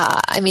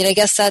 yeah, I mean, I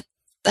guess that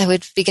I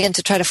would begin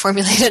to try to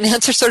formulate an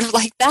answer sort of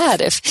like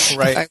that if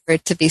I were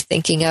to be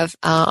thinking of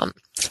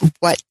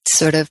what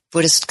sort of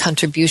Buddhist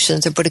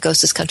contributions or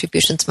Buddhaghosa's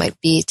contributions might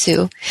be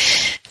to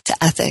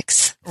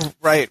ethics.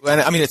 Right.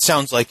 I mean, it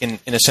sounds like in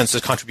a sense the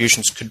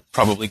contributions could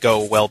probably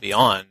go well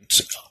beyond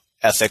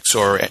ethics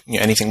or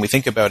anything we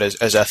think about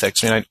as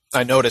ethics. I mean,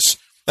 I notice,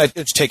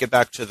 to take it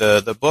back to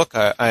the book,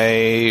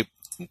 I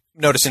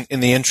notice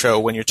in the intro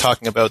when you're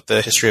talking about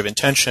the history of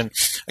intention,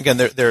 again,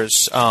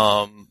 there's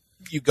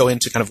you go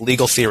into kind of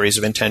legal theories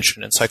of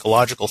intention and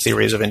psychological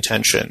theories of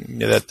intention,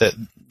 that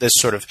this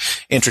sort of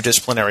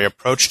interdisciplinary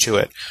approach to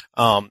it.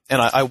 And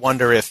I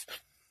wonder if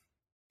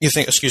you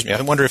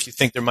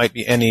think, there might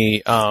be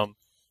any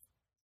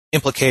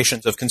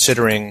implications of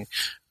considering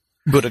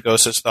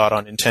Buddhaghosa's thought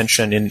on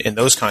intention in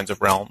those kinds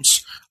of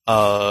realms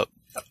of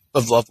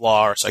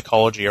law or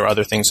psychology or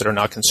other things that are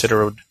not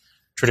considered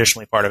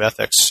traditionally part of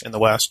ethics in the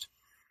West.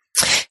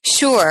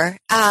 Sure.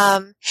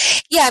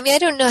 Yeah, I mean, I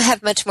don't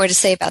have much more to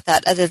say about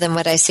that other than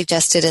what I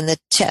suggested in the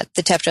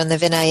chapter on the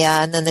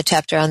Vinaya and then the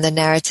chapter on the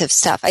narrative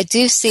stuff. I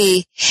do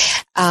see,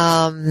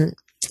 the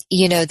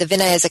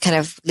Vinaya is a kind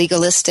of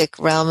legalistic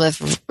realm of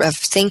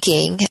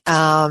thinking,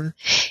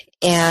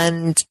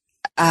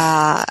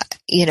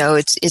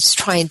 it's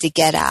trying to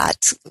get at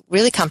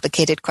really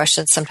complicated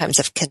questions sometimes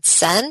of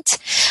consent,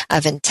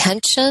 of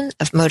intention,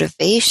 of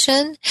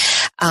motivation,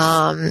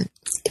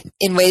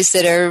 in ways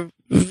that are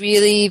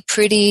really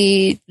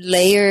pretty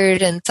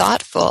layered and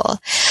thoughtful.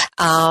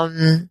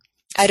 I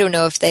don't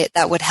know if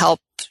that would help,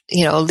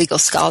 a legal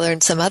scholar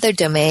in some other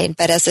domain,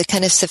 but as a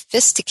kind of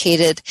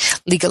sophisticated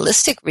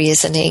legalistic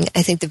reasoning,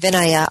 I think the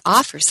Vinaya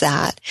offers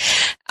that.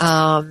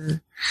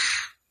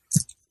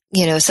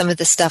 Some of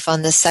the stuff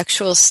on the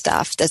sexual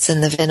stuff that's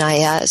in the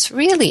Vinaya is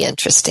really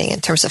interesting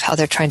in terms of how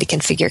they're trying to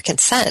configure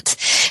consent.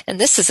 And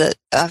this is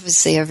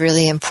obviously a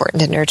really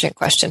important and urgent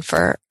question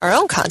for our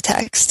own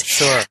context.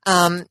 Sure.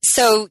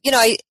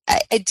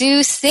 I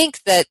do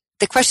think that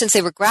the questions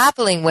they were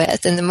grappling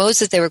with and the modes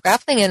that they were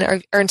grappling in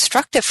are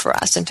instructive for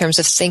us in terms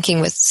of thinking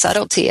with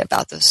subtlety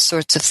about those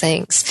sorts of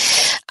things.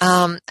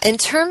 In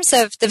terms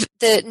of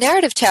the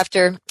narrative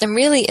chapter, I'm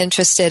really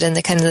interested in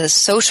the kind of the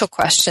social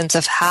questions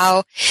of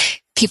how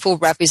people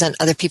represent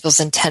other people's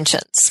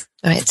intentions,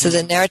 right? So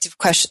the narrative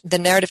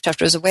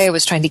chapter was a way I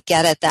was trying to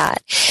get at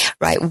that,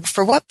 right?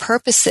 For what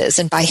purposes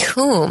and by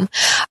whom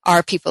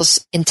are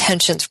people's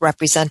intentions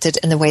represented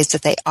in the ways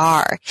that they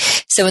are?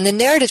 So in the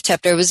narrative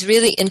chapter, I was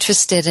really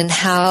interested in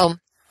how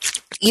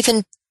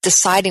even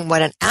deciding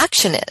what an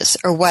action is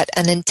or what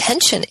an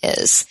intention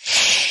is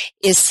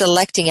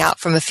selecting out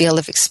from a field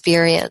of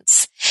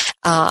experience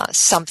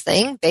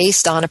something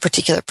based on a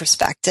particular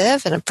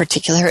perspective and a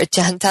particular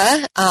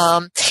agenda.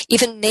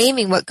 Even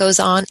naming what goes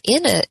on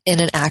in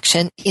an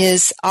action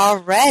is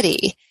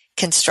already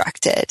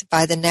constructed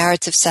by the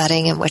narrative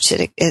setting in which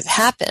it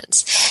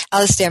happens.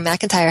 Alasdair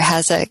MacIntyre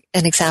has an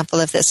example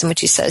of this in which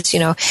he says,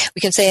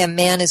 we can say a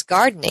man is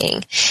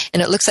gardening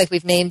and it looks like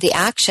we've named the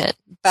action,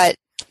 but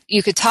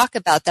you could talk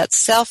about that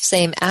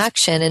same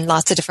action in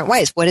lots of different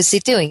ways. What is he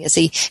doing? Is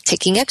he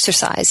taking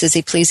exercise? Is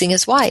he pleasing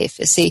his wife?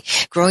 Is he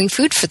growing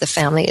food for the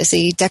family? Is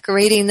he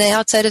decorating the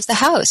outside of the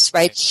house,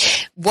 right?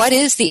 What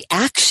is the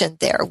action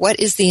there?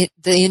 What is the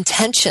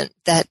intention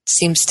that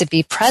seems to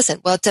be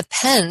present? Well, it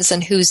depends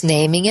on who's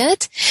naming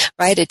it,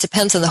 right? It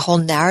depends on the whole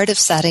narrative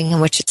setting in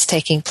which it's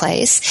taking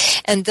place.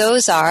 And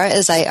those are,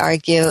 as I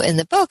argue in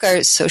the book,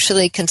 are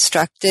socially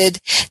constructed,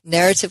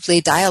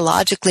 narratively,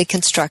 dialogically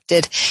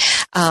constructed,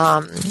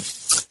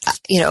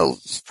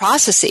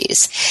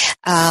 processes.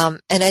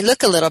 And I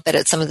look a little bit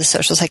at some of the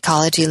social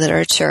psychology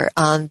literature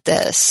on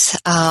this.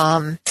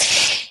 And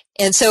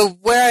so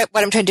what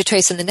I'm trying to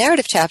trace in the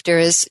narrative chapter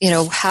is, there's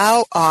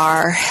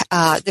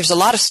a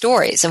lot of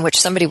stories in which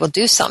somebody will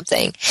do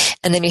something.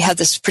 And then you have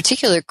this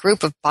particular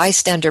group of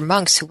bystander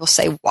monks who will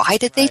say, why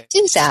did they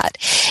do that?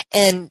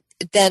 And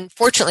then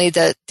fortunately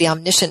the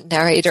omniscient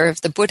narrator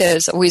of the Buddha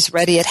is always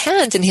ready at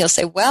hand, and he'll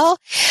say, well,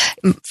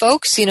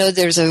 folks,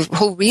 there's a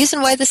whole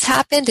reason why this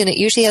happened, and it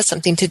usually has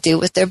something to do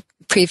with their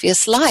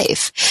previous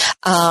life.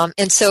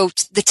 And so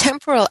the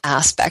temporal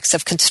aspects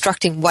of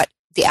constructing what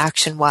the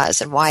action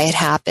was and why it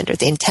happened, or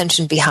the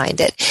intention behind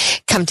it,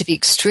 come to be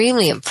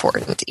extremely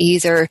important.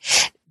 Either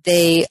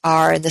they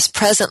are in this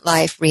present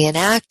life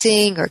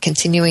reenacting or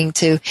continuing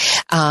to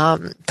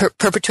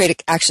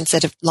perpetrate actions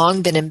that have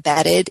long been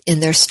embedded in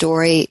their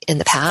story in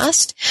the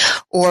past,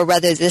 or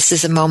whether this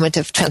is a moment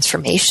of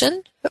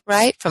transformation,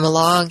 right, from a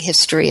long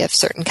history of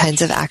certain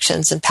kinds of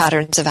actions and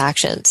patterns of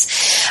actions.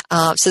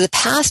 So the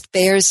past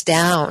bears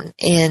down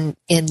in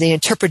the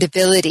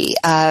interpretability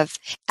of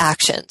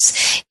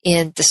actions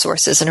in the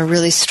sources in a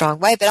really strong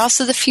way, but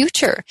also the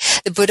future.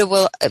 The Buddha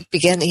will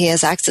he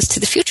has access to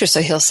the future,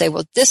 so he'll say,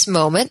 well, this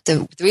moment,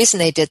 the reason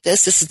they did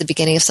this is the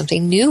beginning of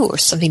something new or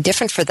something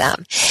different for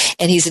them.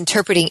 And he's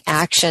interpreting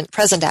action,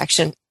 present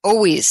action,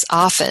 always,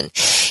 often,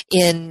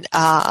 in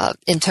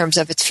terms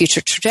of its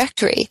future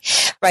trajectory,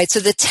 right?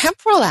 So the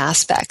temporal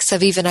aspects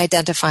of even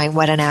identifying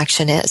what an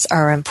action is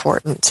are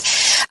important.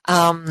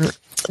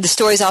 The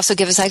stories also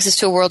give us access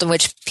to a world in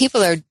which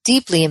people are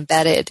deeply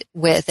embedded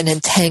with and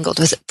entangled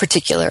with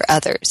particular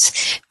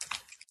others,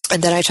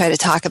 and that I try to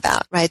talk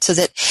about, right? So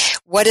that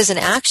what is an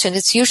action?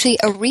 It's usually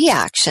a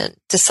reaction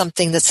to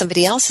something that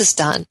somebody else has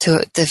done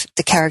to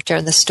the character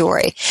in the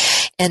story.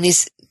 And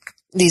these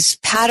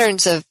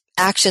patterns of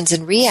actions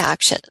and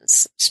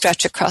reactions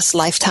stretch across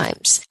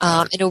lifetimes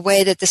in a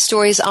way that the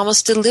stories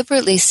almost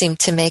deliberately seem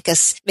to make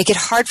it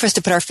hard for us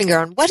to put our finger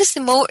on what is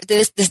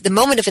the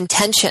moment of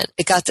intention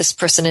that got this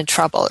person in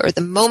trouble, or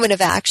the moment of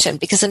action,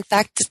 because in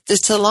fact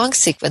it's a long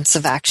sequence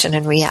of action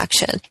and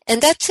reaction.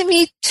 And that to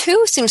me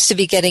too seems to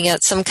be getting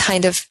at some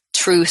kind of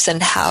truth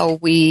and how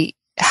we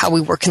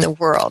work in the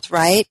world,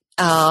 right?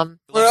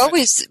 We're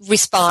always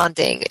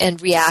responding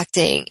and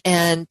reacting,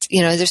 and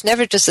there's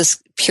never just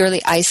this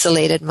purely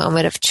isolated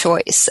moment of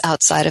choice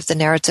outside of the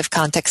narrative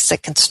context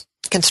that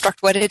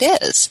construct what it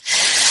is.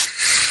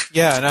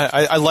 Yeah, and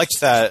I liked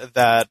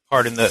that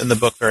part in the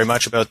book very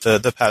much about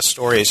the past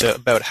stories,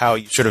 about how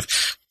you sort of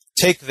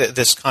take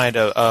this kind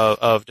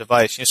of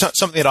device,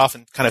 something that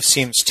often kind of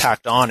seems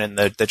tacked on in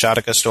the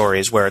Jataka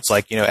stories, where it's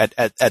like,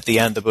 at the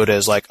end the Buddha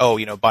is like,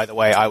 oh, by the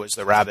way, I was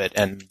the rabbit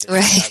and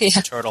right, I was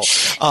the turtle.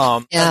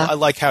 I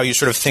like how you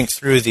sort of think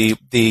through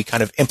the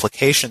kind of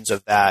implications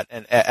of that,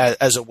 and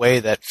as a way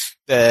that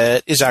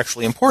is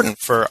actually important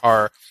for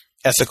our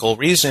ethical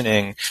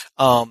reasoning,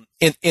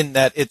 in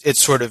that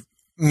it's sort of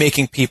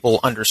making people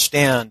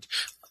understand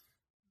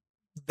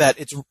that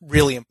it's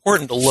really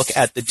important to look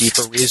at the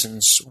deeper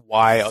reasons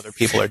why other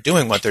people are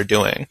doing what they're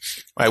doing,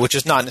 right? Which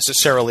is not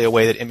necessarily a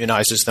way that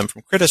immunizes them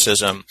from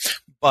criticism,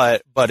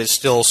 but is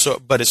still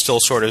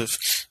sort of,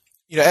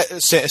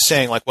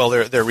 saying like, well,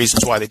 there are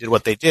reasons why they did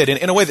what they did,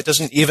 in a way that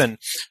doesn't even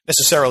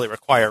necessarily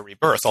require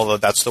rebirth, although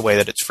that's the way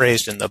that it's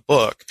phrased in the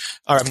book.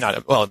 Or I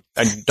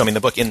don't mean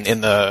the book,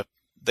 in the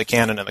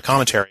canon and the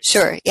commentary.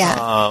 Sure,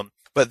 yeah.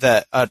 But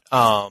that,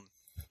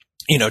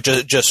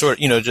 just sort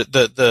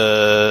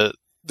of,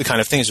 the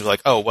kind of things of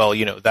like, oh, well,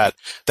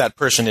 that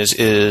person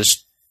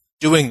is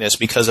doing this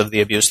because of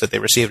the abuse that they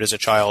received as a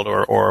child,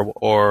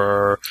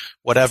 or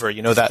whatever,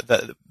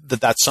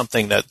 that's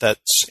something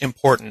that's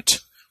important.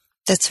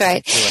 That's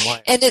right.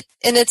 And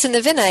it's in the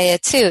Vinaya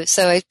too.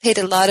 So I paid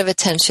a lot of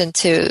attention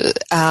to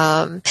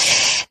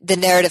the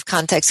narrative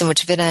context in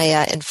which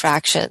Vinaya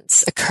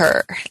infractions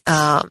occur,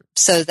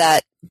 so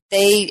that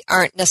they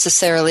aren't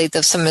necessarily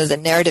some of the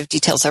narrative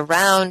details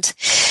around,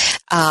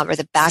 or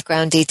the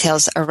background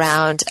details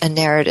around a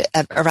narrative,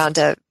 around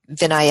a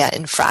Vinaya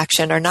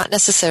infraction, are not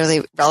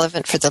necessarily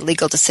relevant for the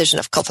legal decision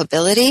of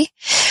culpability,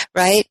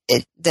 right?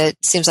 That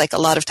seems like a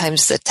lot of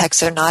times the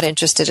texts are not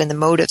interested in the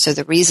motives or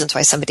the reasons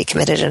why somebody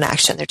committed an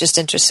action. They're just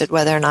interested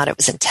whether or not it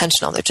was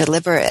intentional or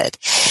deliberate.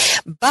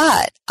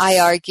 But I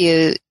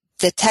argue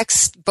the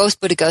text, both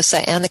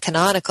Buddhaghosa and the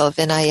canonical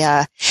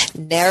Vinaya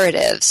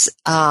narratives,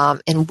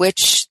 in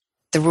which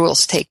the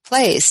rules take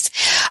place,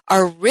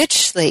 are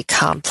richly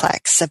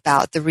complex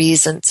about the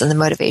reasons and the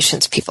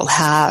motivations people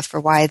have for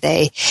why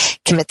they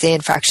commit the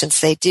infractions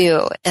they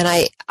do. And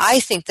I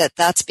think that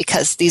that's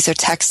because these are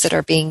texts that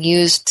are being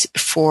used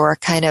for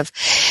kind of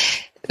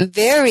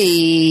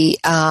very,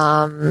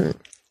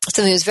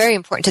 something that's very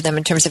important to them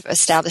in terms of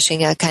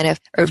establishing a kind of,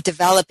 or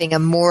developing a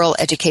moral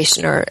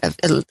education, or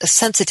a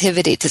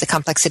sensitivity to the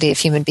complexity of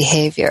human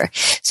behavior.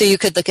 So you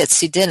could look at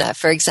Sudina,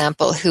 for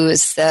example, who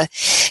is the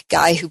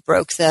guy who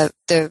broke the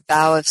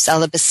vow of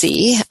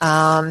celibacy,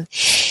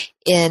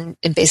 and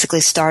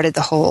basically started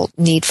the whole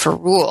need for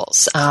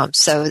rules,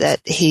 so that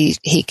he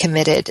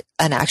committed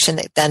an action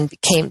that then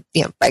became,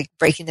 by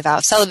breaking the vow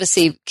of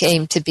celibacy,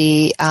 came to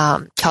be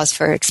cause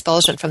for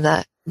expulsion from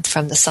the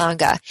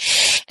Sangha.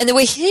 And the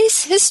way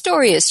his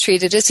story is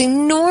treated is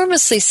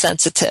enormously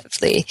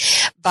sensitively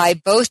by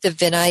both the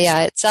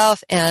Vinaya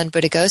itself and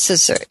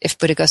Buddhaghosa's, or if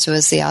Buddhaghosa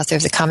was the author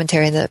of the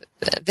commentary and the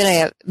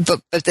Vinaya,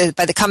 but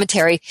by the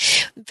commentary,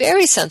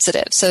 very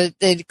sensitive. So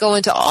they go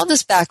into all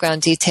this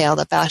background detail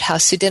about how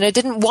Sudinna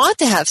didn't want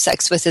to have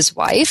sex with his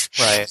wife,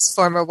 his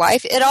former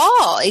wife, at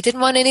all. He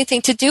didn't want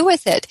anything to do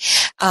with it.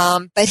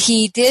 But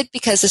he did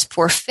because his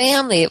poor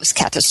family, it was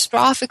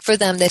catastrophic for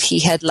them that he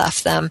had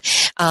left them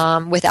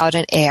without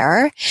an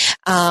heir.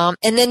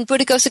 And then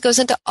Buddhaghosa goes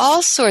into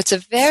all sorts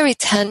of very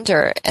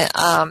tender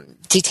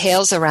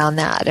details around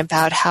that,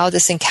 about how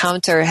this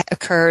encounter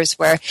occurs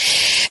where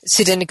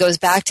Sudinna goes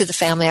back to the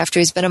family after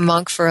he's been a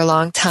monk for a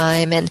long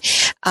time, and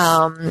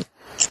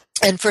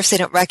first they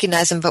don't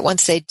recognize him, but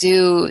once they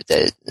do,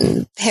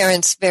 the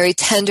parents' very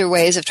tender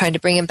ways of trying to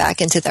bring him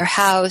back into their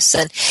house.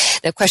 And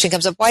the question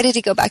comes up, why did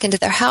he go back into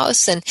their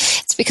house? And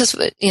it's because,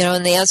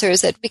 and the answer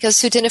is that because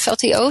Sudinna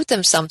felt he owed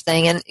them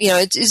something. And,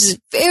 it's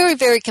very,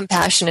 very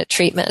compassionate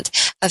treatment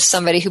of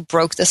somebody who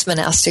broke this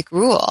monastic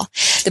rule.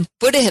 The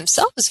Buddha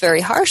himself was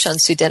very harsh on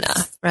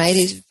Sudinna, right?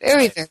 He's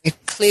very, very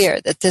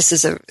clear that this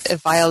is a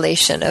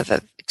violation of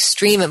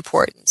extreme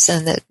importance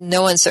and that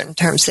no uncertain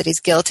terms that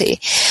he's guilty.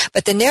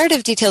 But the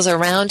narrative details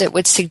around it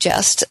would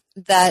suggest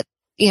that,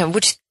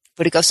 which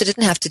Buddhaghosa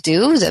didn't have to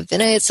do. The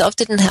Vinaya itself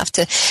didn't have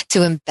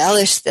to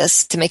embellish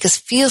this to make us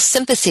feel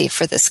sympathy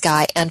for this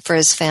guy and for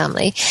his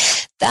family.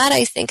 That,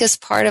 I think, is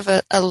part of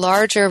a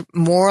larger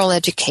moral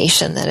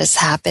education that is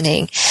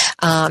happening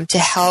to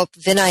help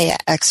Vinaya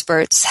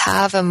experts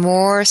have a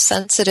more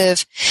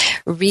sensitive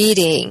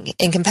reading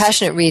and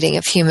compassionate reading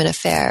of human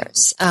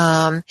affairs.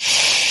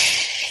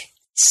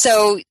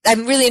 So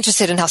I'm really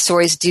interested in how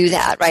stories do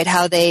that, right?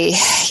 How they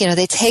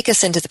take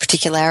us into the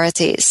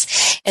particularities.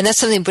 And that's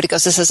something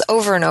Buddhaghosa says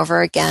over and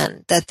over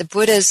again, that the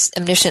Buddha's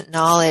omniscient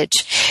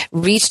knowledge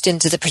reached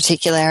into the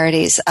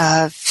particularities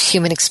of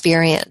human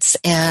experience.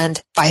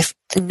 And by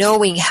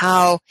knowing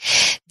how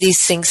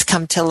these things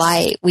come to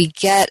light, we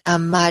get a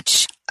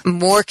much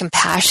more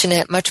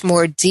compassionate, much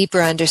more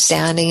deeper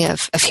understanding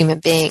of human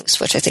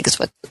beings, which I think is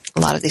what a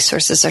lot of these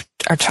sources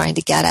are trying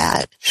to get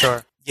at.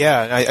 Sure.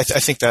 Yeah, and I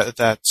think that's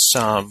that's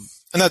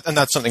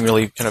something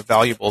really kind of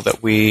valuable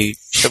that we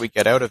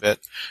get out of it.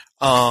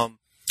 And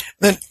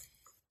then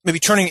maybe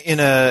turning in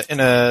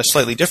a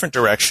slightly different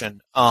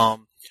direction.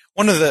 One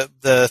of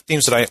the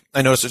themes that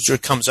I noticed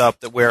that comes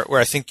up that where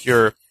I think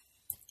you're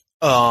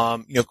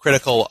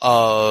critical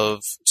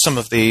of some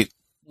of the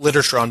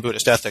literature on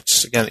Buddhist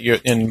ethics, again, that you're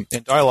in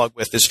dialogue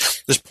with,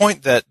 is this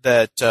point that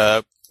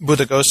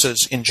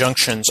Buddhaghosa's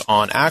injunctions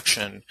on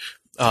action,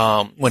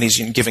 when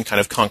he's giving kind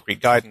of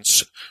concrete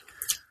guidance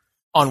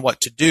on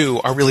what to do,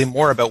 are really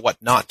more about what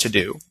not to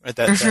do. Right?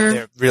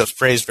 That they're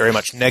phrased very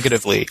much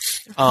negatively,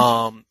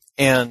 and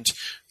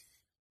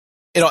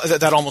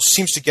that almost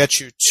seems to get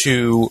you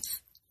to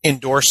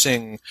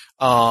endorsing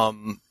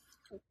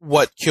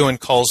what Keown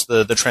calls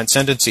the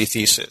transcendency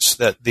thesis,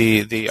 that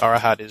the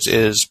Arahat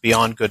is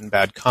beyond good and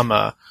bad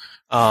karma.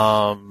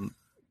 Could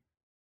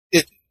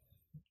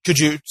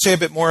you say a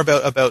bit more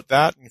about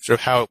that, and sort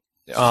of how?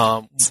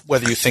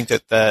 Whether you think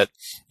that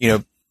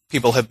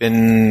people have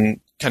been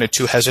kind of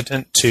too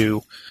hesitant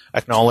to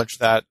acknowledge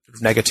that sort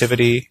of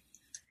negativity.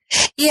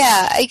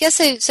 Yeah, I guess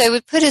I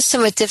would put it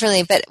somewhat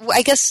differently, but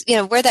I guess,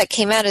 where that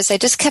came out is I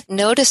just kept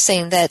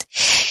noticing that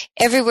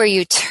everywhere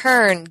you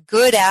turn,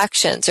 good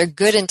actions or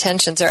good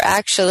intentions are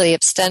actually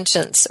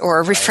abstentions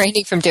or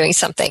refraining from doing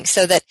something,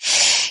 so that,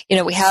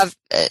 we have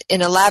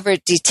in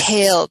elaborate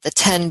detail the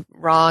 10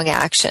 wrong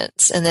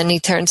actions, and then he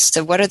turns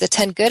to what are the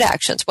 10 good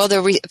actions? Well,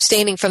 they're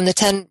abstaining from the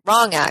 10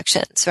 wrong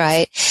actions,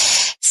 right?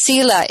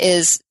 Sila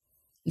is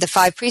the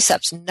 5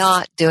 precepts,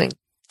 not doing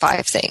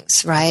 5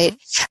 things, right?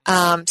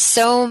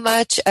 So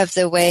much of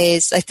the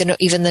ways, like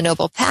even the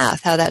Noble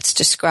Path, how that's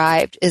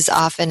described is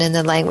often in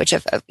the language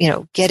of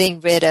getting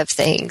rid of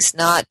things,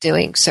 not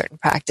doing certain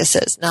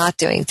practices, not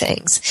doing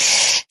things.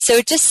 So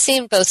it just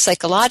seemed both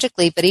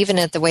psychologically, but even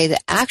at the way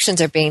the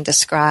actions are being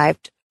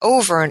described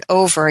over and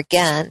over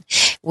again,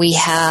 we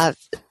have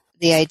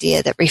the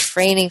idea that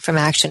refraining from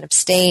action,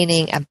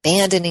 abstaining,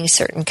 abandoning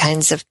certain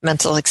kinds of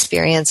mental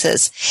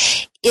experiences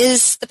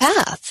is the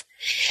path.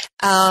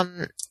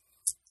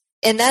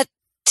 And that,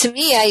 to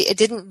me, I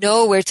didn't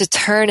know where to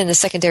turn in the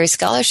secondary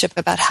scholarship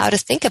about how to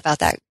think about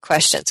that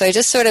question. So I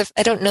just I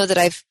don't know that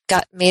I've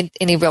made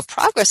any real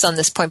progress on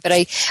this point, but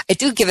I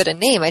do give it a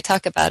name. I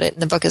talk about it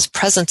in the book as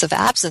presence of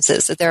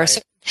absences, that there are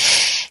certain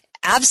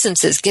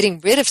absences,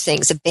 getting rid of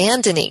things,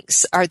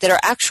 abandonings, that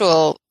are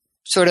actual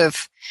sort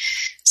of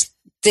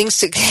things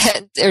to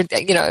get, or,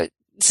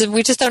 so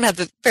we just don't have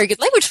a very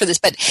good language for this,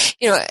 but,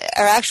 are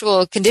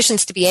actual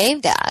conditions to be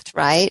aimed at,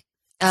 right?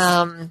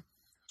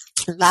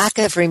 Lack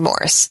of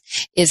remorse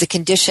is a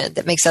condition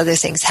that makes other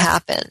things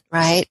happen,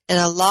 right? And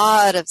a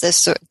lot of the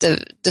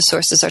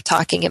sources are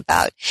talking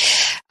about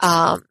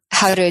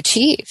how to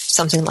achieve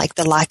something like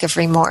the lack of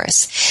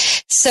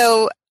remorse.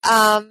 So,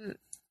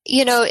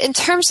 in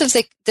terms of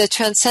the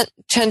transcend,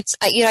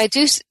 I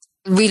do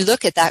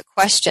relook at that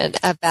question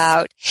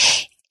about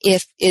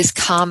is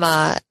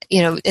karma,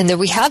 and then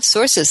we have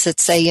sources that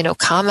say,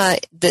 karma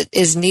that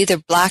is neither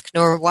black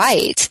nor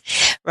white,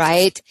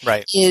 right?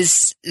 Right.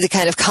 Is the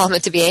kind of karma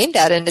to be aimed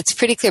at. And it's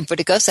pretty clear.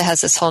 Buddhaghosa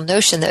has this whole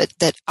notion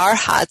that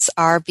arhats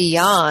are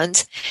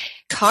beyond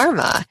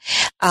karma,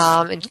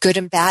 and good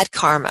and bad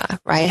karma,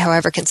 right?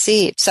 However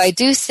conceived. So I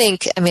do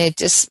think,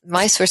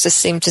 my sources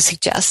seem to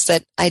suggest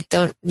that I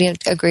don't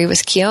agree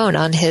with Keown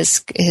on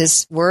his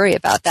worry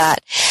about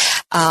that.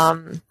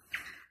 I've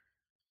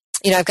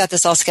got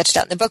this all sketched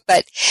out in the book,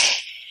 but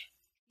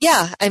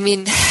yeah,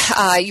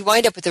 you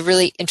wind up with a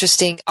really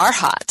interesting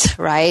arhat,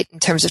 right? In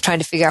terms of trying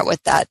to figure out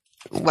what that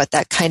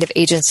kind of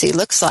agency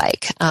looks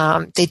like.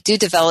 They do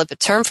develop a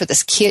term for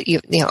this.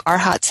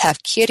 Arhats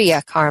have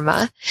kiriya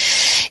karma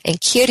and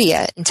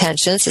kiriya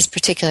intentions, this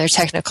particular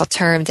technical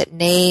term that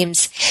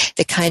names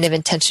the kind of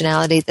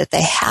intentionality that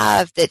they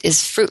have that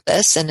is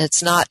fruitless, and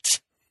it's not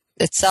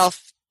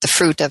itself the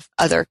fruit of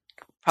other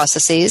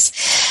processes.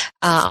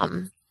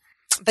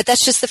 But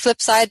that's just the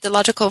flip side, the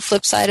logical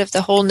flip side of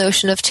the whole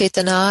notion of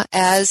Chaitanya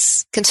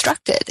as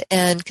constructed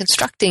and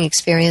constructing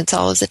experience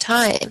all of the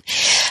time.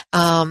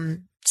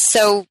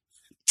 So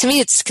to me,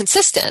 it's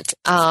consistent,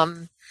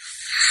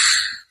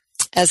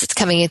 as it's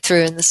coming in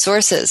through in the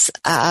sources.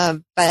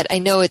 But I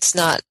know it's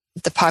not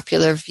the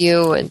popular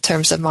view in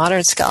terms of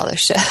modern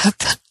scholarship.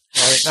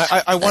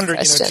 Right. I wonder,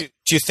 do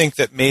you think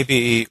that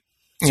maybe,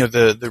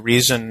 the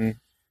reason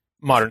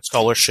modern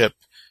scholarship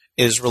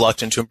is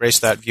reluctant to embrace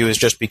that view is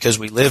just because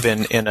we live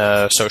in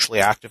a socially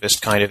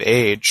activist kind of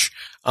age?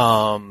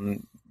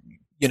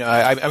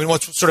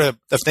 What's sort of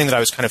the thing that I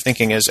was kind of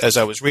thinking as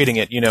I was reading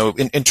it,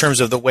 in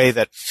terms of the way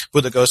that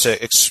Buddhaghosa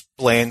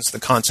explains the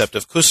concept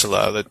of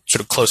kusala, the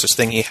sort of closest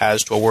thing he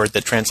has to a word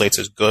that translates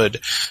as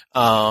good,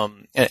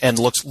 and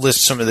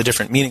lists some of the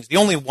different meanings. The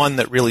only one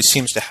that really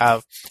seems to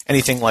have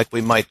anything like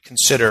we might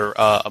consider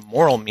a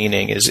moral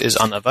meaning is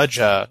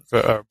anavajja,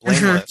 or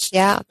blameless. Mm-hmm.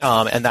 Yeah.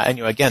 And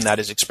again, that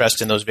is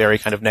expressed in those very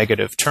kind of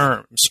negative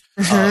terms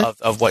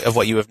of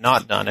what you have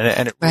not done,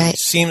 and it really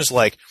seems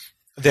like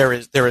there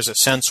is a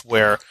sense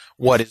where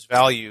what is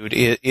valued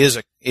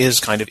is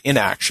kind of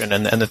inaction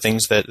and the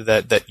things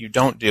that you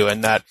don't do,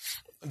 and that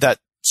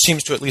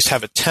seems to at least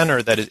have a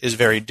tenor that is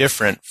very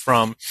different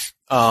from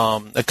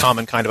a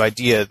common kind of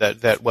idea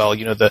that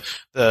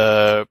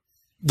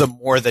the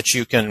more that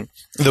you can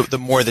the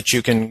more that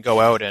you can go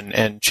out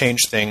and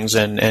change things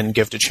and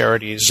give to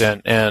charities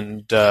and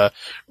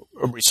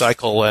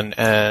recycle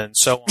and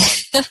so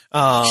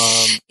on.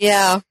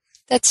 Yeah.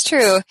 That's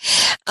true.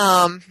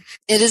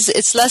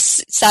 It's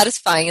less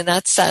satisfying in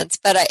that sense,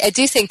 but I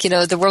do think,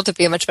 the world would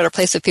be a much better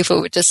place if people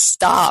would just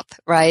stop,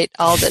 right?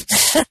 All the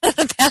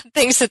bad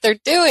things that they're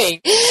doing,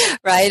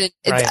 right?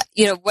 And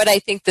what I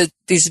think that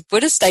these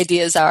Buddhist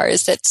ideas are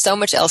is that so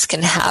much else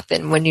can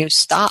happen when you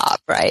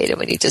stop, right? And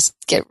when you just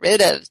get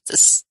rid of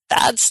this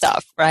bad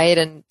stuff, right?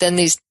 And then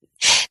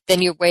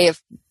your way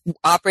of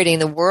operating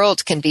the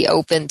world can be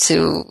open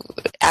to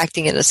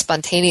acting in a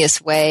spontaneous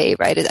way,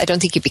 right? I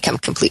don't think you become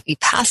completely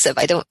passive.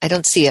 I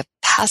don't see a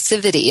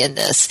passivity in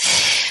this,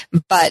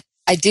 but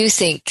I do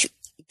think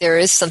there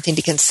is something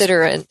to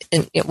consider. And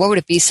what would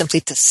it be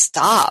simply to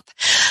stop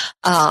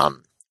all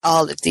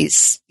of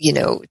these,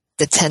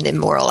 the 10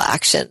 immoral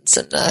actions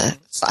and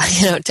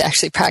to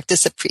actually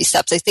practice the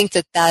precepts? I think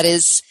that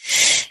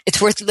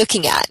it's worth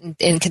looking at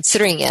and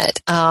considering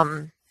it.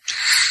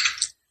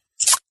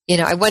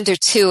 I wonder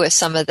too if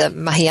some of the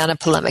Mahayana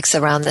polemics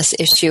around this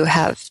issue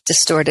have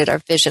distorted our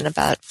vision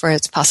for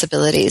its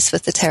possibilities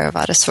with the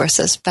Theravada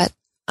sources. But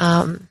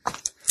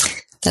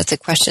that's a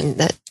question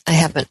that I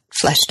haven't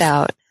fleshed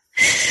out.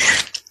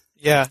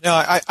 Yeah,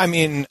 no,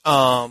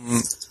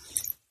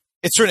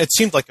 it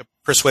seemed like a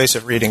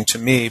persuasive reading to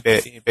me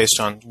based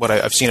on what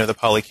I've seen of the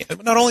Pali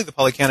Canon, not only the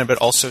Pali Canon, but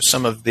also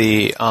some of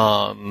the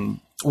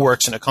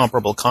works in a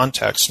comparable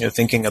context,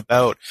 thinking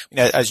about,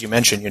 as you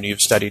mentioned, you've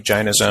studied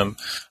Jainism,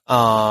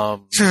 what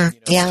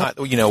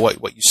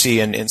you see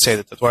in say,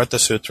 the Tattvartha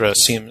Sutra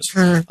seems,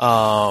 to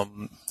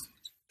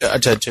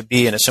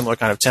be in a similar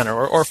kind of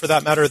tenor, or for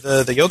that matter,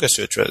 the Yoga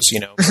Sutras,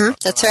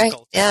 That's right.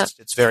 Yeah.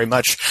 It's very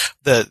much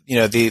the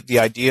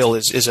ideal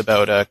is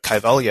about a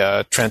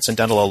kaivalya,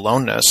 transcendental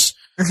aloneness.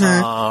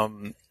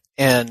 And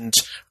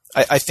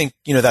I think,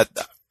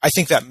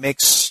 that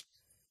makes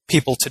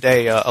people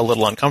today a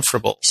little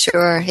uncomfortable.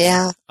 Sure.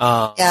 Yeah.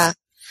 Yeah.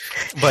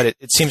 But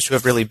it seems to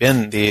have really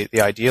been the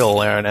ideal,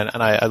 Aaron,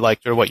 and I like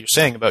what you're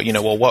saying about,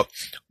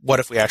 what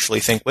if we actually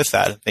think with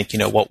that and think,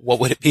 what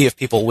would it be if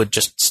people would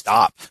just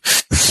stop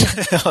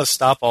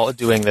all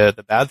doing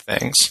the bad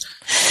things?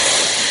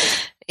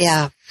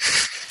 Yeah.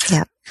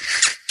 Yeah.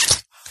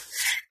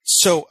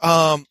 So,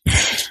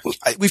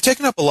 we've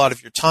taken up a lot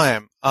of your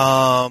time,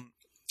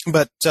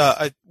 but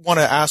I want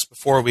to ask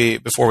before we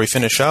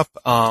finish up,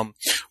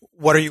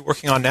 what are you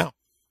working on now?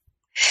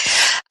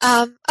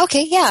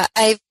 Okay, yeah.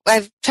 I've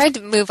tried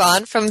to move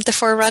on from the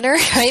Forerunner,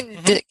 right?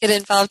 Get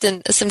involved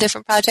in some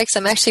different projects.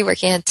 I'm actually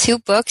working on 2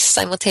 books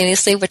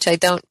simultaneously, which I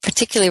don't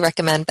particularly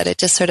recommend, but it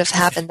just sort of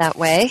happened that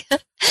way.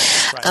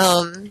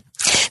 Right.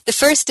 The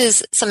first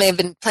is something I've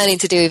been planning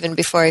to do even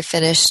before I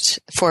finished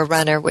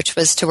Forerunner, which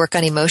was to work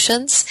on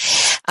emotions.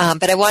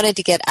 But I wanted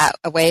to get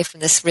away from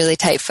this really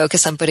tight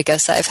focus on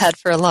Buddhaghosa I've had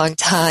for a long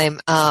time.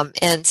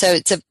 And so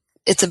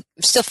it's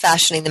still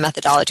fashioning the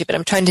methodology, but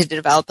I'm trying to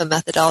develop a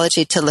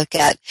methodology to look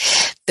at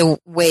the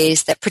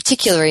ways that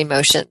particular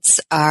emotions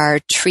are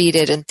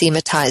treated and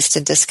thematized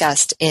and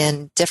discussed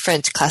in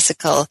different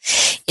classical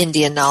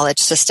Indian knowledge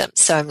systems.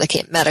 So I'm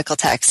looking at medical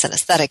texts and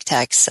aesthetic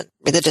texts and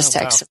religious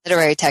texts and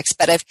literary texts.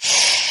 But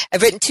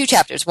I've written 2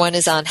 chapters. One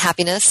is on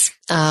happiness,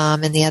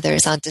 and the other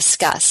is on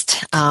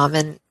disgust.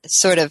 And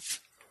sort of,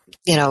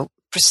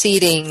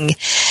 proceeding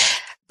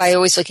by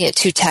always looking at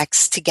 2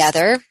 texts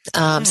together.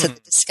 So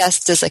the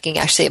disgust is looking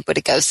actually at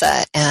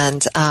Buddhaghosa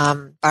and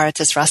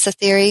Bharata's rasa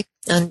theory,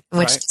 on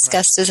which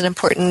disgust is an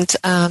important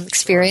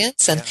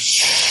experience.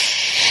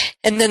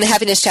 And then the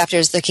happiness chapter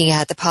is looking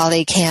at the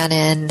Pali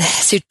Canon,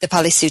 the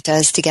Pali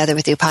Suttas, together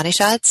with the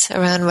Upanishads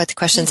around what the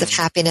questions of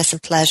happiness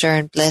and pleasure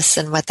and bliss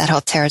and what that whole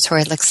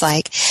territory looks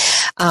like.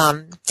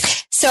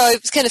 So I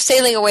was kind of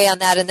sailing away on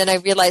that, and then I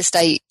realized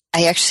I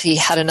actually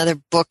had another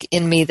book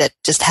in me that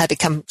just had to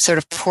come sort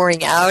of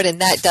pouring out,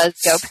 and that does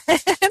go.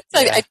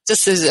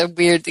 Just is a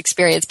weird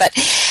experience, but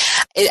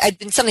I'd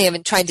been something I've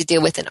been trying to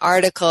deal with in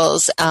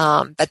articles,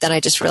 but then I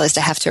just realized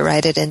I have to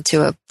write it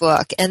into a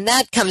book, and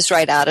that comes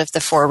right out of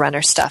the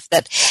Forerunner stuff.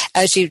 That,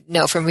 as you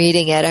know from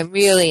reading it, I'm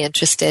really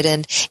interested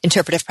in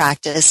interpretive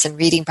practice and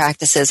reading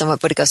practices and what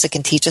Buddhaghosa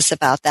can teach us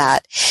about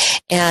that.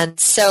 And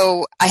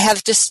so I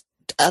have just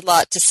a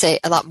lot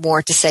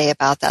more to say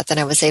about that than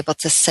I was able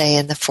to say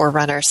in the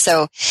Forerunner.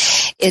 So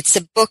it's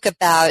a book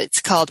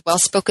it's called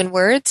Well-Spoken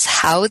Words,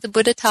 How the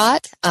Buddha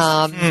Taught.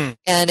 And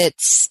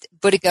it's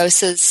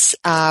Buddhaghosa's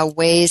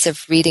ways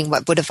of reading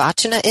what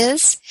Buddhavacana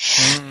is.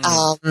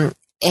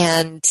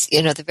 And,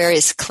 the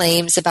various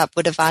claims about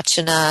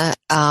Buddhavacana,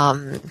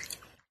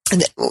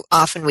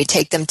 often we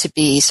take them to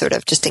be sort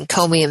of just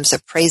encomiums or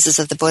praises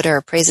of the Buddha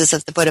or praises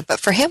of the Buddha,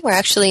 but for him, we're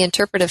actually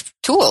interpretive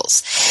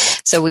tools.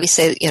 So we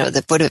say,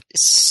 the Buddha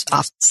is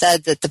often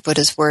said that the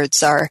Buddha's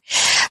words are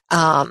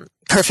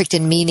perfect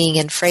in meaning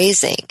and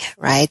phrasing,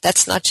 right?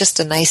 That's not just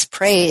a nice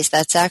praise.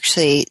 That's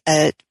actually,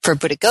 for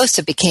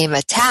Buddhaghosa, became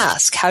a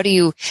task. How do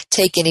you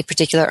take any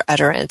particular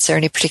utterance or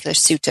any particular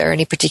sutta or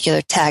any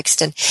particular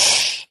text and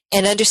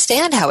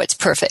understand how it's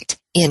perfect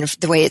in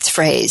the way it's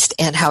phrased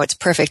and how it's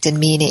perfect in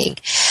meaning.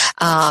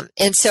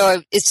 And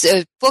so it's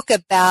a book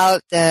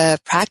about the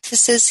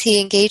practices he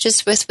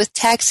engages with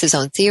text, his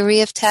own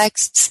theory of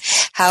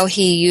texts, how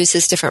he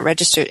uses different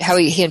registers, how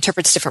he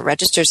interprets different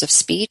registers of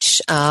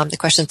speech, the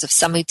questions of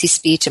sammuti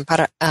speech and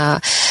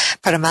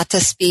paramata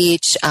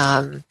speech.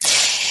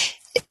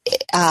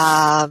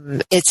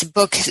 It's a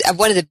book,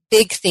 one of the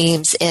big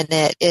themes in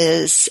it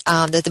is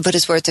that the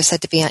Buddha's words are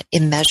said to be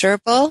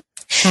immeasurable.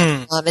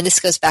 And this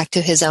goes back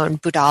to his own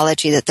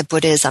Buddhology, that the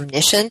Buddha is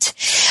omniscient.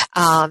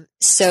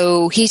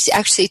 So he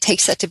actually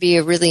takes that to be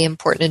a really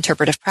important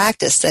interpretive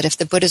practice, that if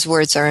the Buddha's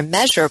words are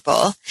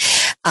immeasurable,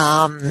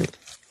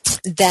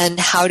 then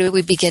how do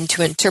we begin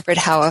to interpret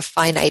how a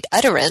finite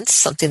utterance,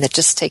 something that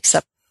just takes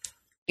up,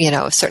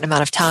 a certain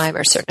amount of time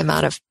or a certain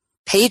amount of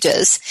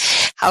pages,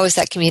 how is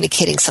that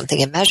communicating something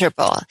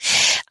immeasurable?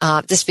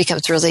 This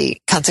becomes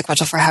really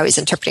consequential for how he's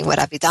interpreting what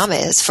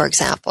Abhidhamma is, for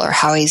example, or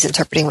how he's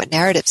interpreting what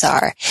narratives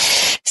are.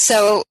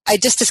 So I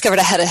just discovered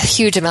I had a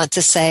huge amount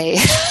to say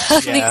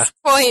on these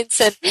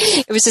points, and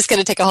it was just going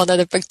to take a whole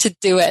other book to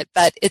do it,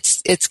 but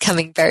it's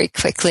coming very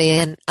quickly,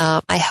 and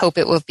I hope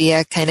it will be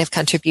a kind of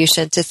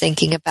contribution to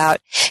thinking about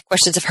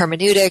questions of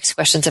hermeneutics,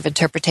 questions of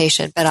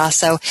interpretation, but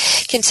also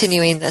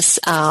continuing this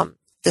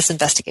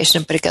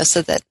investigation of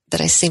Buddhaghosa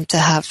that I seem to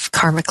have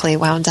karmically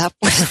wound up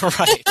with.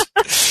 Right.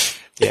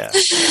 Yeah.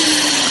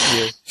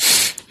 You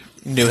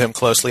knew him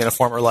closely in a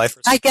former life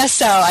or something? I guess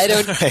so. I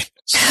don't right.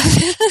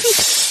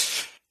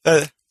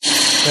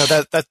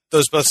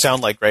 Those both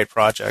sound like great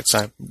projects.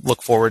 I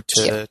look forward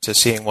to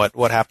seeing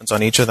what happens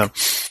on each of them.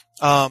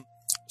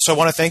 So I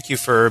want to thank you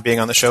for being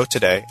on the show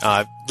today.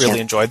 I really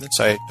enjoyed this.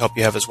 I hope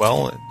you have as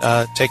well.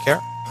 Take care.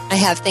 I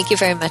have. Thank you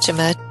very much,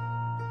 Ahmed.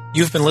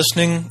 You've been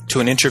listening to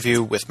an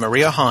interview with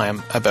Maria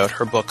Heim about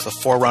her book, The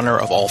Forerunner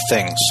of All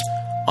Things,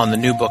 on the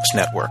New Books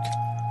Network.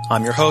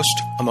 I'm your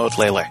host, Amod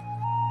Lele.